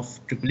ma'am of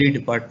EEE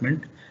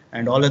department,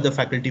 and all other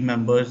faculty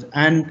members,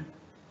 and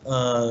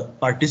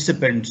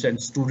participants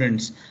and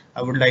students,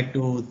 I would like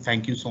to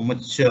thank you so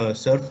much,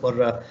 sir,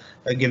 for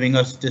giving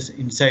us this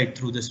insight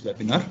through this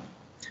webinar.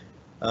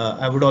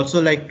 I would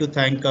also like to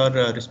thank our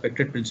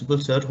respected principal,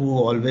 sir, who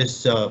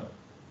always Dr.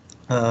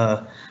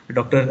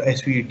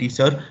 SVET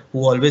sir, who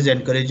always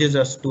encourages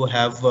us to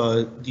have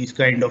these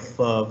kind of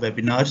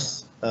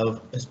webinars,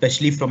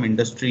 especially from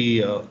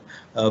industry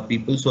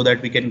people, so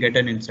that we can get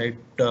an insight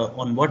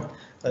on what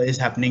is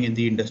happening in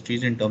the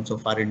industries in terms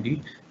of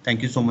R&D.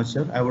 Thank you so much,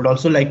 sir. I would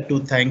also like to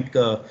thank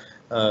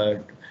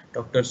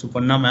Dr.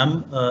 Suparna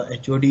ma'am,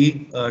 HOD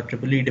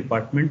EEE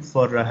department,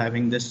 for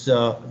having this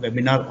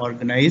webinar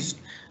organized.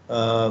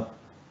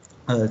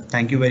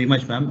 Thank you very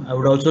much, ma'am. I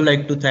would also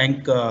like to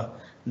thank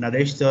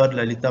Naresh sir,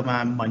 Lalita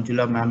ma'am,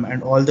 Manjula ma'am,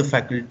 and all the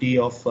faculty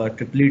of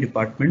EEE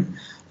department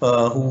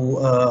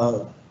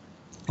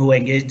who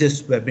engaged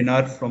this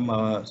webinar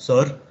from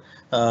sir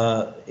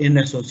in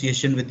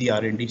association with the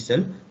R&D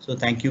cell. So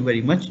thank you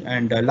very much.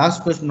 And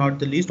last but not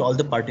the least, all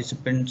the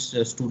participants,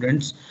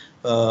 students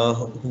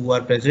who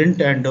are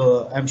present, and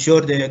I'm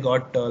sure they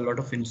got a lot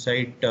of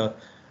insight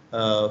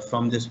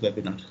from this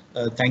webinar.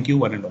 Thank you,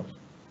 one and all.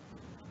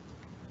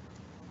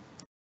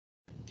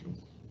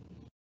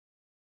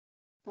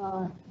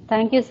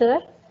 Thank you,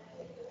 sir.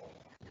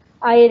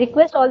 I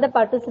request all the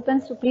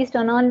participants to please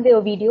turn on their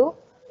video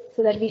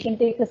so that we can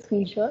take a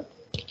screenshot.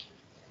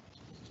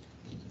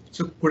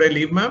 So could I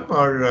leave, ma'am,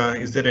 or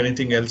is there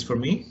anything else for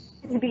me?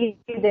 Be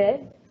there.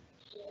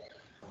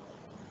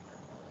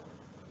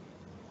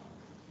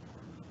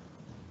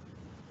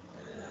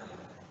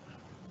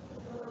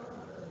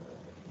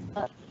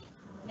 I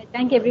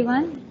thank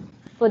everyone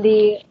for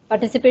the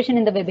participation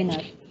in the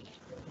webinar.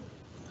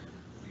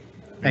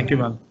 Thank you,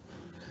 ma'am.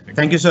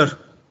 Thank you, sir.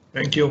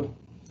 Thank you.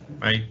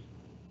 Bye.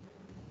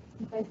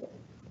 Bye, sir.